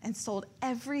grace and sold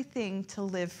everything to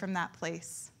live from that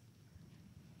place.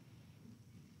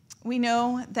 We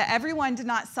know that everyone did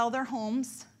not sell their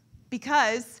homes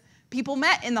because people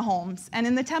met in the homes and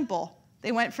in the temple.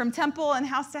 They went from temple and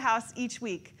house to house each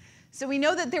week. So we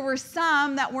know that there were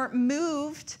some that weren't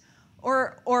moved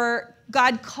or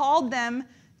God called them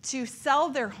to sell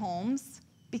their homes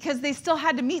because they still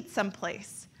had to meet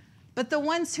someplace. But the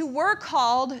ones who were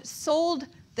called sold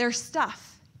their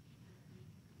stuff.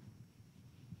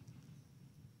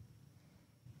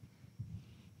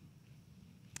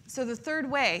 So the third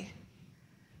way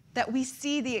that we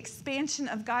see the expansion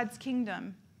of God's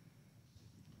kingdom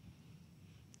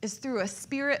is through a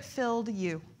Spirit-filled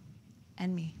you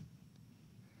and me.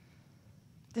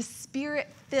 The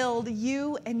Spirit-filled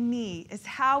you and me is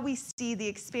how we see the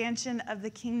expansion of the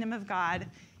kingdom of God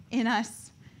in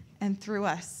us and through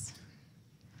us.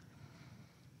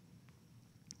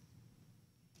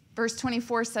 Verse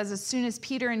 24 says, as soon as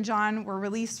Peter and John were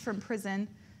released from prison,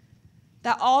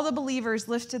 that all the believers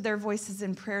lifted their voices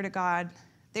in prayer to God.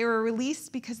 They were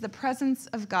released because the presence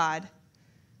of God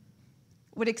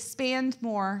would expand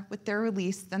more with their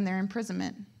release than their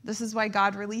imprisonment. This is why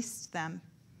God released them.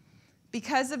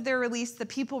 Because of their release, the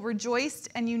people rejoiced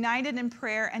and united in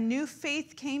prayer, and new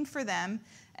faith came for them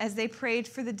as they prayed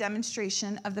for the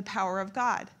demonstration of the power of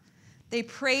God. They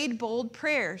prayed bold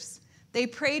prayers. They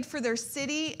prayed for their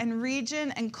city and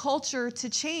region and culture to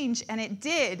change, and it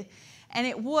did, and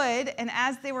it would, and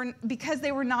because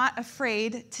they were not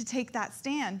afraid to take that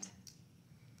stand.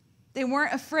 They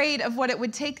weren't afraid of what it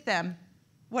would take them,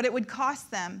 what it would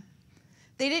cost them.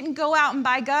 They didn't go out and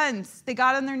buy guns. They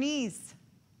got on their knees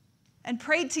and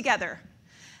prayed together.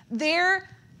 The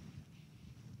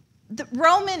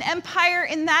Roman Empire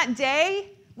in that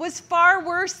day was far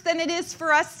worse than it is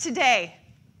for us today.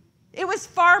 It was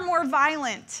far more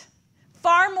violent,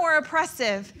 far more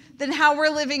oppressive than how we're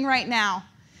living right now.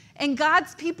 And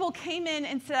God's people came in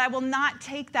and said, I will not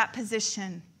take that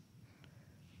position.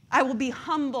 I will be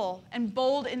humble and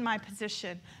bold in my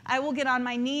position. I will get on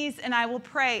my knees and I will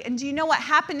pray. And do you know what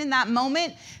happened in that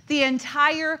moment? The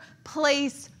entire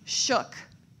place shook.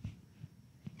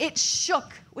 It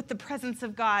shook with the presence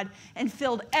of God and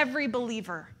filled every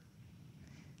believer.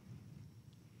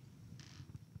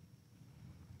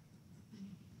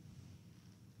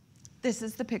 This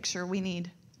is the picture we need.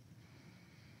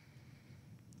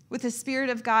 With the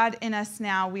Spirit of God in us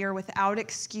now, we are without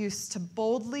excuse to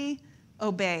boldly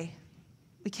obey.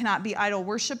 We cannot be idol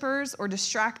worshipers or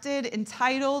distracted,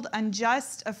 entitled,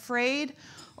 unjust, afraid,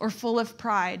 or full of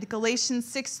pride. Galatians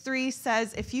 6:3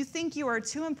 says, if you think you are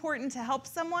too important to help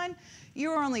someone,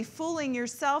 you are only fooling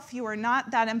yourself. You are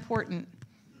not that important.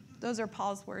 Those are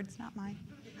Paul's words, not mine.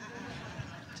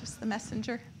 Just the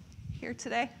messenger here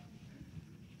today.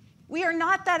 We are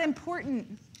not that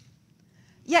important.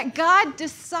 Yet God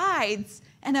decides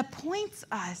and appoints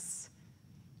us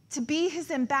to be his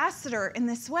ambassador in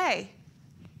this way.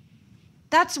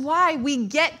 That's why we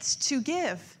get to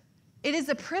give. It is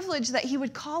a privilege that he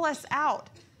would call us out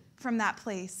from that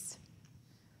place.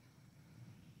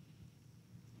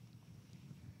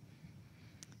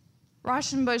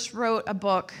 Rauschenbusch wrote a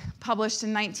book published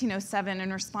in 1907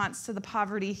 in response to the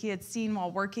poverty he had seen while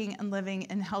working and living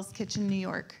in Hell's Kitchen, New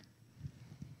York.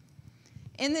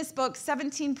 In this book,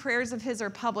 17 prayers of his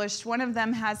are published. One of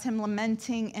them has him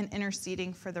lamenting and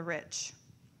interceding for the rich.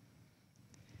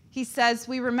 He says,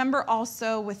 we remember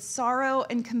also with sorrow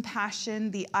and compassion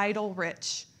the idle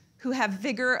rich, who have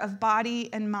vigor of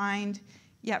body and mind,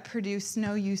 yet produce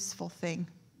no useful thing.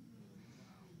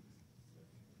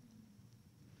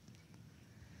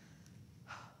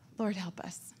 Lord, help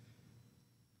us.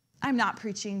 I'm not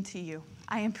preaching to you.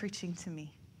 I am preaching to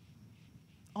me.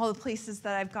 All the places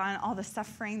that I've gone, all the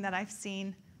suffering that I've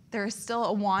seen, there is still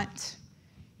a want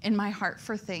in my heart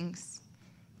for things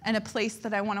and a place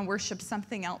that I want to worship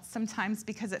something else sometimes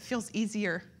because it feels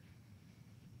easier.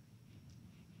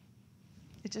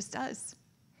 It just does.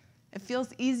 It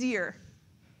feels easier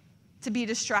to be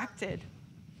distracted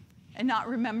and not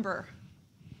remember,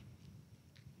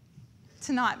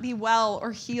 to not be well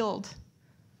or healed.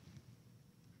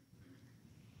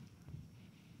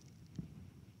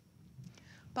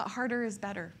 But harder is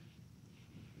better.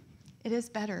 It is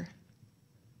better.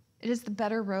 It is the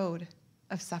better road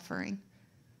of suffering.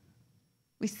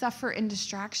 We suffer in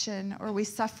distraction, or we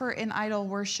suffer in idol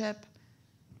worship,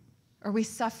 or we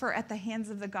suffer at the hands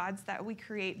of the gods that we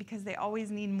create because they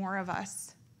always need more of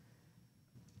us.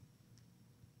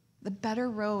 The better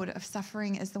road of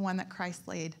suffering is the one that Christ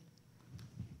laid.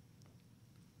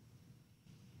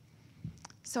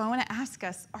 So I want to ask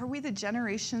us, are we the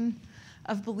generation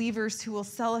of believers who will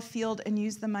sell a field and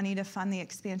use the money to fund the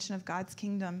expansion of God's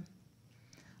kingdom?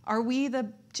 Are we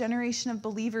the generation of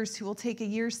believers who will take a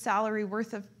year's salary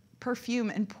worth of perfume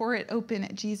and pour it open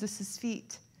at Jesus'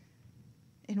 feet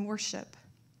in worship?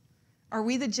 Are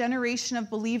we the generation of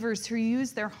believers who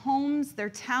use their homes, their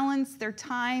talents, their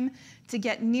time to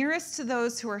get nearest to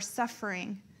those who are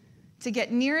suffering, to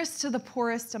get nearest to the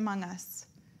poorest among us?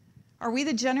 Are we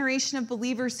the generation of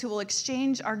believers who will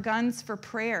exchange our guns for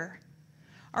prayer?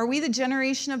 Are we the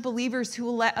generation of believers who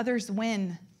will let others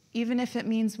win, even if it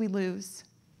means we lose?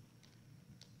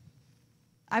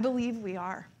 I believe we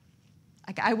are.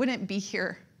 I wouldn't be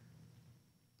here.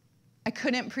 I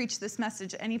couldn't preach this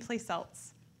message anyplace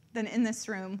else than in this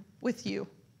room with you,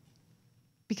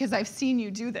 because I've seen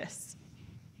you do this.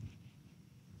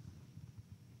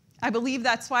 I believe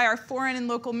that's why our foreign and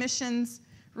local missions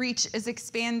reach is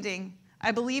expanding.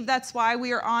 I believe that's why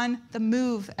we are on the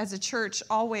move as a church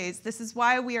always. This is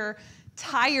why we are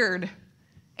tired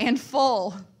and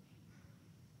full,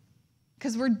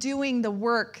 because we're doing the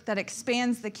work that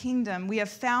expands the kingdom. We have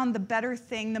found the better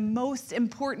thing, the most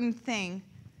important thing.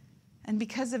 And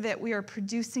because of it, we are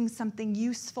producing something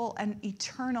useful and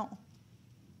eternal.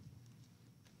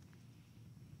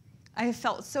 I have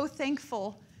felt so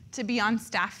thankful to be on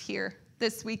staff here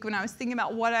this week when I was thinking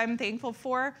about what I'm thankful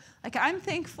for. Like, I'm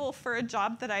thankful for a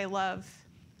job that I love.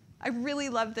 I really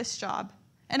love this job.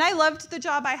 And I loved the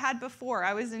job I had before.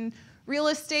 I was in real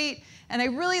estate, and I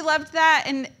really loved that.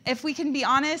 And if we can be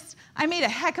honest, I made a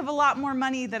heck of a lot more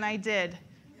money than I did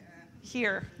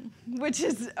here, which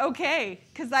is okay,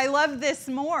 because I love this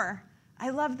more. I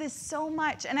love this so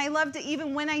much. And I loved it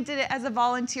even when I did it as a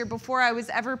volunteer before I was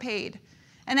ever paid.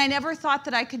 And I never thought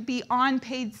that I could be on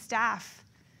paid staff.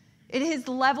 It has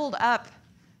leveled up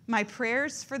my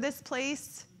prayers for this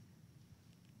place,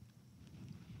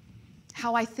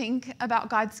 how I think about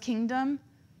God's kingdom.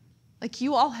 Like,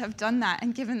 you all have done that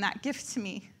and given that gift to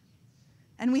me.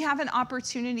 And we have an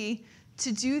opportunity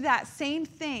to do that same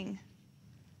thing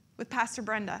with Pastor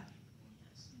Brenda.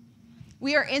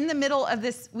 We are in the middle of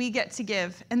this We Get to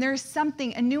Give, and there's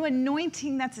something, a new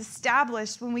anointing that's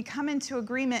established when we come into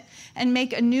agreement and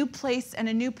make a new place and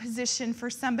a new position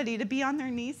for somebody to be on their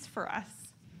knees for us.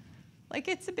 Like,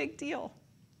 it's a big deal.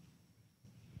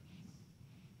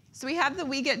 So we have the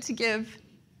We Get to Give.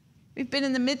 We've been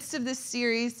in the midst of this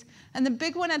series, and the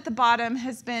big one at the bottom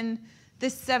has been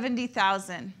this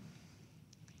 $70,000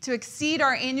 to exceed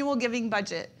our annual giving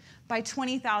budget by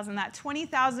 $20,000. That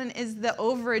 $20,000 is the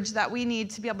overage that we need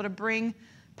to be able to bring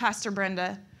Pastor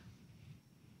Brenda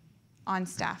on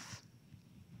staff.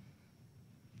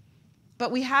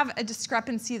 But we have a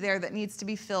discrepancy there that needs to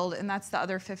be filled, and that's the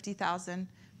other $50,000.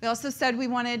 We also said we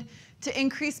wanted to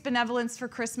increase benevolence for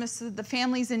Christmas so that the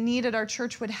families in need at our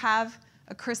church would have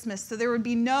a Christmas, so there would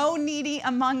be no needy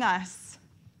among us.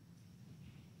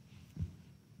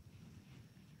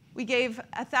 We gave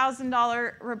a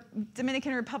 $1,000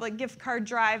 Dominican Republic gift card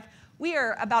drive. We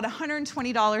are about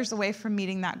 $120 away from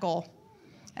meeting that goal.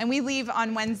 And we leave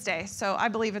on Wednesday, so I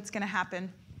believe it's going to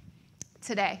happen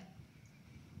today.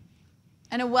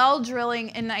 And a well drilling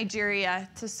in Nigeria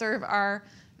to serve our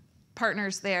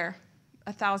partners there,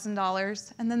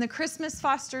 $1,000. And then the Christmas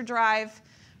foster drive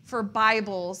for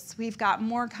Bibles. We've got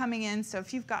more coming in, so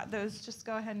if you've got those, just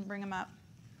go ahead and bring them up.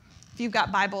 If you've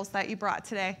got Bibles that you brought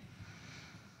today,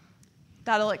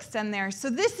 that'll extend there. So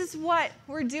this is what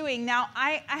we're doing. Now,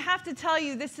 I have to tell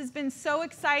you, this has been so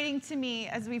exciting to me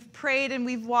as we've prayed and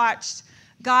we've watched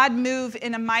God move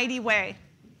in a mighty way.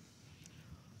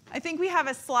 I think we have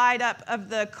a slide up of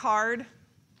the card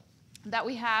that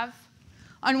we have.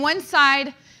 On one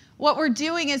side, what we're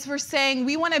doing is we're saying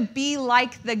we want to be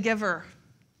like the giver.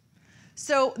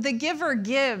 So the giver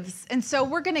gives, and so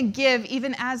we're going to give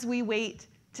even as we wait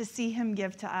to see him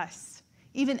give to us.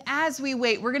 Even as we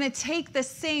wait, we're going to take the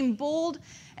same bold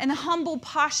and humble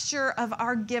posture of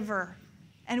our giver,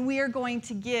 and we are going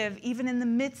to give even in the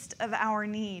midst of our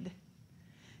need.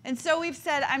 And so we've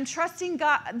said, I'm trusting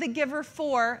God, the giver,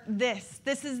 for this.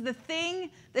 This is the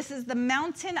thing. This is the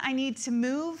mountain I need to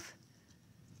move.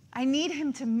 I need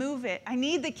him to move it. I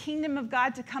need the kingdom of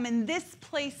God to come in this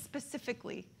place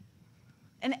specifically.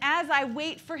 And as I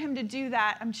wait for him to do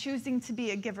that, I'm choosing to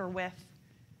be a giver with.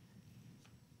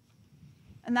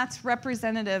 And that's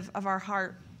representative of our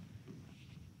heart.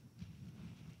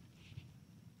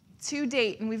 To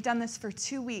date, and we've done this for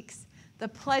 2 weeks, the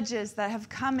pledges that have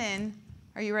come in,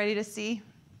 are you ready to see?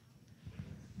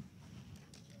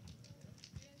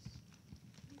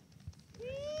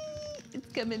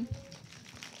 It's coming.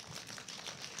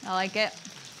 I like it.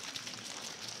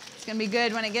 It's going to be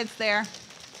good when it gets there.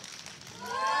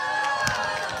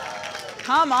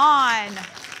 Come on.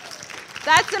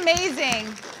 That's amazing.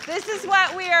 This is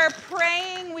what we are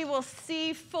praying we will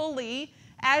see fully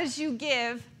as you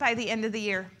give by the end of the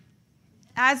year.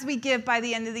 As we give by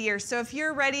the end of the year. So if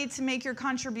you're ready to make your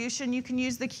contribution, you can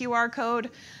use the QR code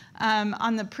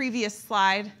on the previous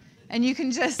slide. And you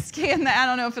can just scan that. I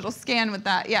don't know if it'll scan with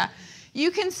that. Yeah. You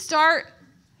can start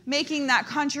making that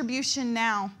contribution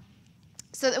now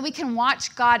so that we can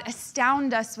watch God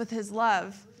astound us with his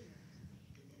love.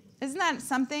 Isn't that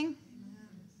something?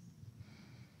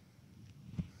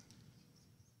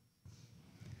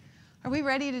 Are we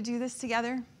ready to do this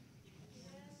together?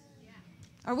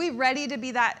 Are we ready to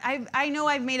be that? I know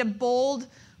I've made a bold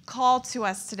call to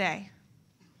us today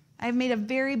I've made a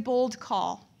very bold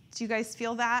call. Do you guys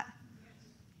feel that?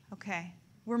 Okay.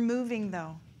 We're moving,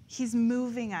 though. He's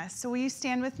moving us. So will you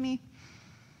stand with me?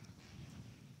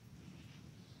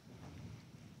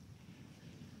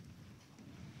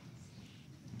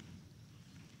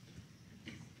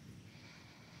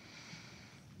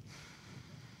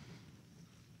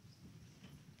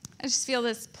 I just feel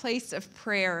this place of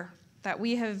prayer that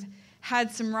we have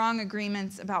had some wrong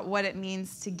agreements about what it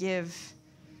means to give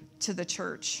to the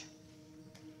church.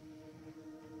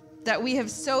 That we have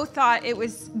so thought it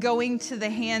was going to the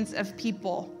hands of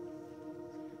people.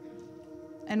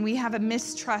 And we have a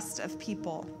mistrust of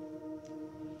people.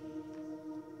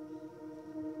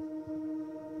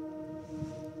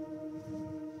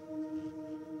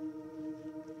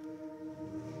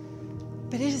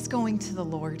 But it is going to the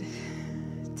Lord,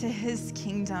 to his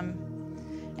kingdom.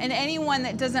 And anyone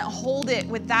that doesn't hold it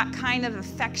with that kind of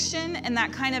affection and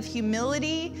that kind of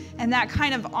humility and that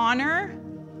kind of honor,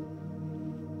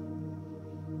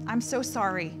 I'm so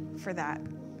sorry for that.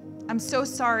 I'm so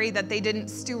sorry that they didn't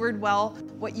steward well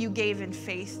what you gave in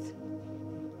faith.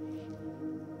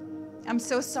 I'm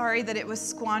so sorry that it was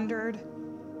squandered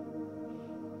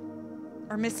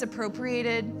or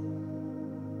misappropriated.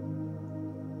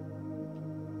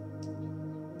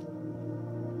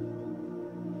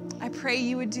 I pray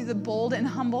you would do the bold and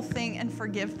humble thing and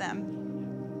forgive them.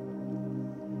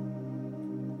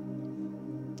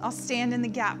 I'll stand in the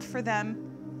gap for them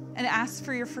and ask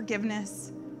for your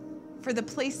forgiveness for the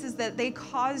places that they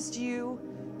caused you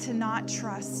to not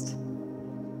trust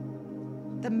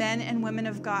the men and women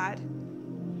of God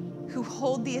who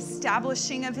hold the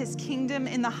establishing of his kingdom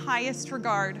in the highest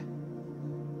regard,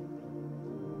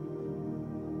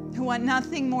 who want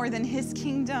nothing more than his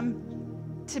kingdom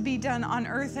to be done on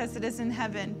earth as it is in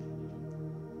heaven.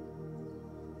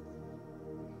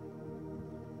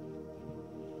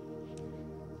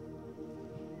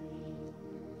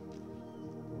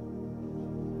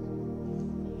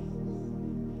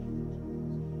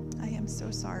 I am so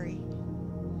sorry.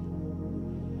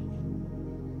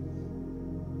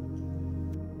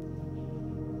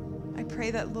 I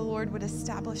pray that the Lord would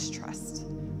establish trust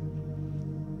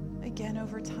again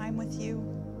over time with you.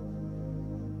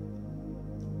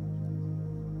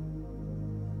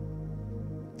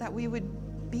 That we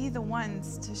would be the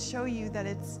ones to show you that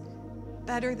it's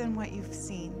better than what you've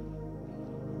seen.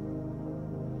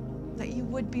 That you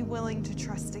would be willing to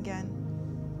trust again.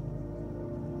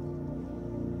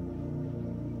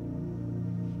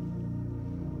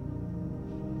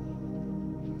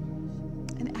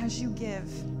 And as you give,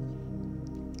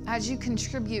 as you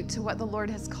contribute to what the Lord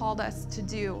has called us to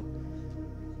do,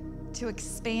 to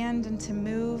expand and to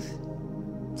move,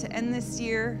 to end this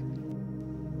year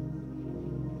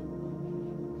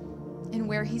in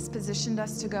where he's positioned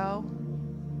us to go,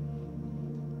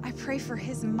 I pray for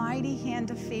his mighty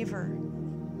hand of favor,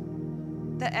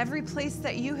 that every place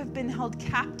that you have been held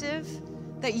captive,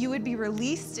 that you would be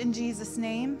released in Jesus'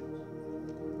 name,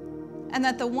 and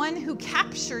that the one who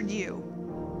captured you,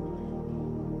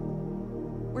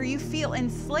 where you feel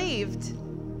enslaved,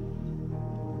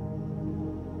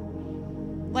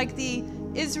 like the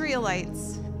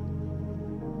Israelites,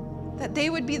 that they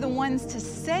would be the ones to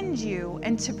send you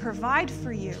and to provide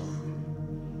for you.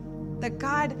 That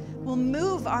God will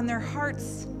move on their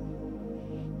hearts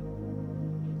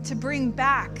to bring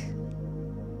back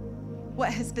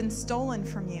what has been stolen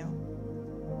from you.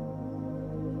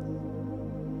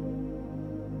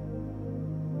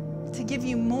 To give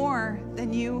you more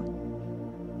than you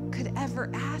could ever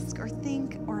ask or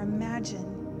think or imagine.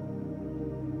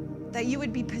 That you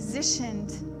would be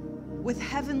positioned with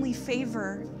heavenly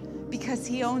favor because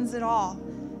he owns it all.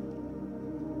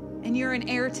 And you're an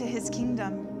heir to his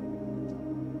kingdom.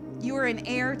 You are an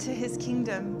heir to his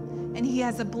kingdom, and he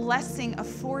has a blessing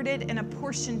afforded and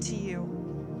apportioned to you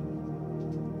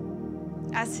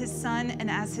as his son and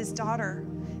as his daughter.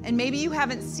 And maybe you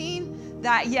haven't seen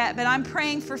that yet, but I'm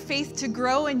praying for faith to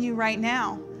grow in you right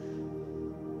now.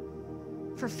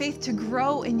 For faith to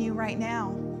grow in you right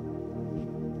now.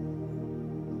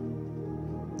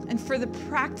 And for the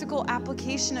practical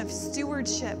application of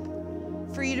stewardship,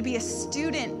 for you to be a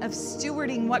student of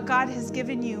stewarding what God has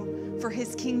given you for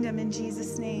his kingdom in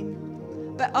Jesus'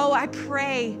 name. But I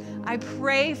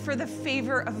pray for the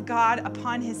favor of God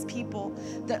upon his people,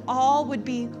 that all would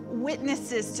be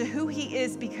witnesses to who he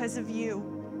is because of you,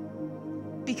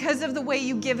 because of the way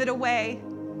you give it away,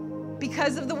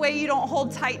 because of the way you don't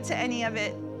hold tight to any of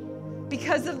it,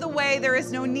 because of the way there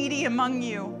is no needy among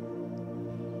you.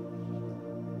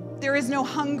 There is no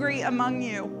hungry among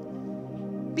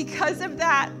you. Because of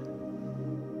that,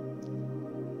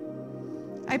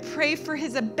 I pray for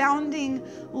his abounding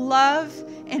love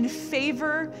and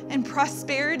favor and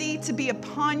prosperity to be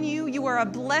upon you. You are a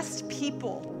blessed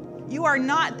people. You are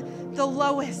not the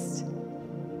lowest.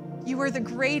 You are the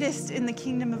greatest in the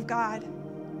kingdom of God.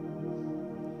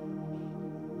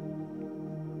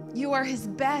 You are his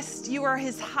best. You are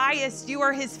his highest. You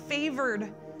are his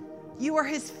favored. You are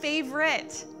his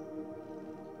favorite.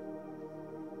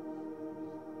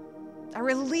 I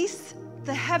release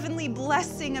the heavenly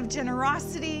blessing of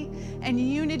generosity and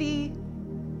unity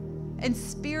and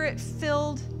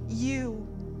spirit-filled you.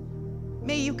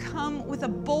 May you come with a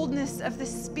boldness of the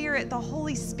Spirit, the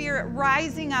Holy Spirit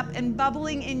rising up and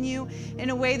bubbling in you in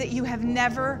a way that you have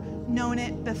never known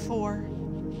it before.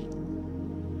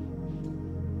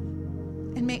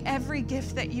 And may every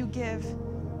gift that you give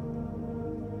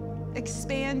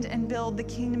expand and build the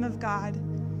kingdom of God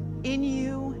in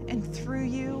you and through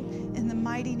you in the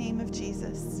mighty name of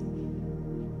Jesus.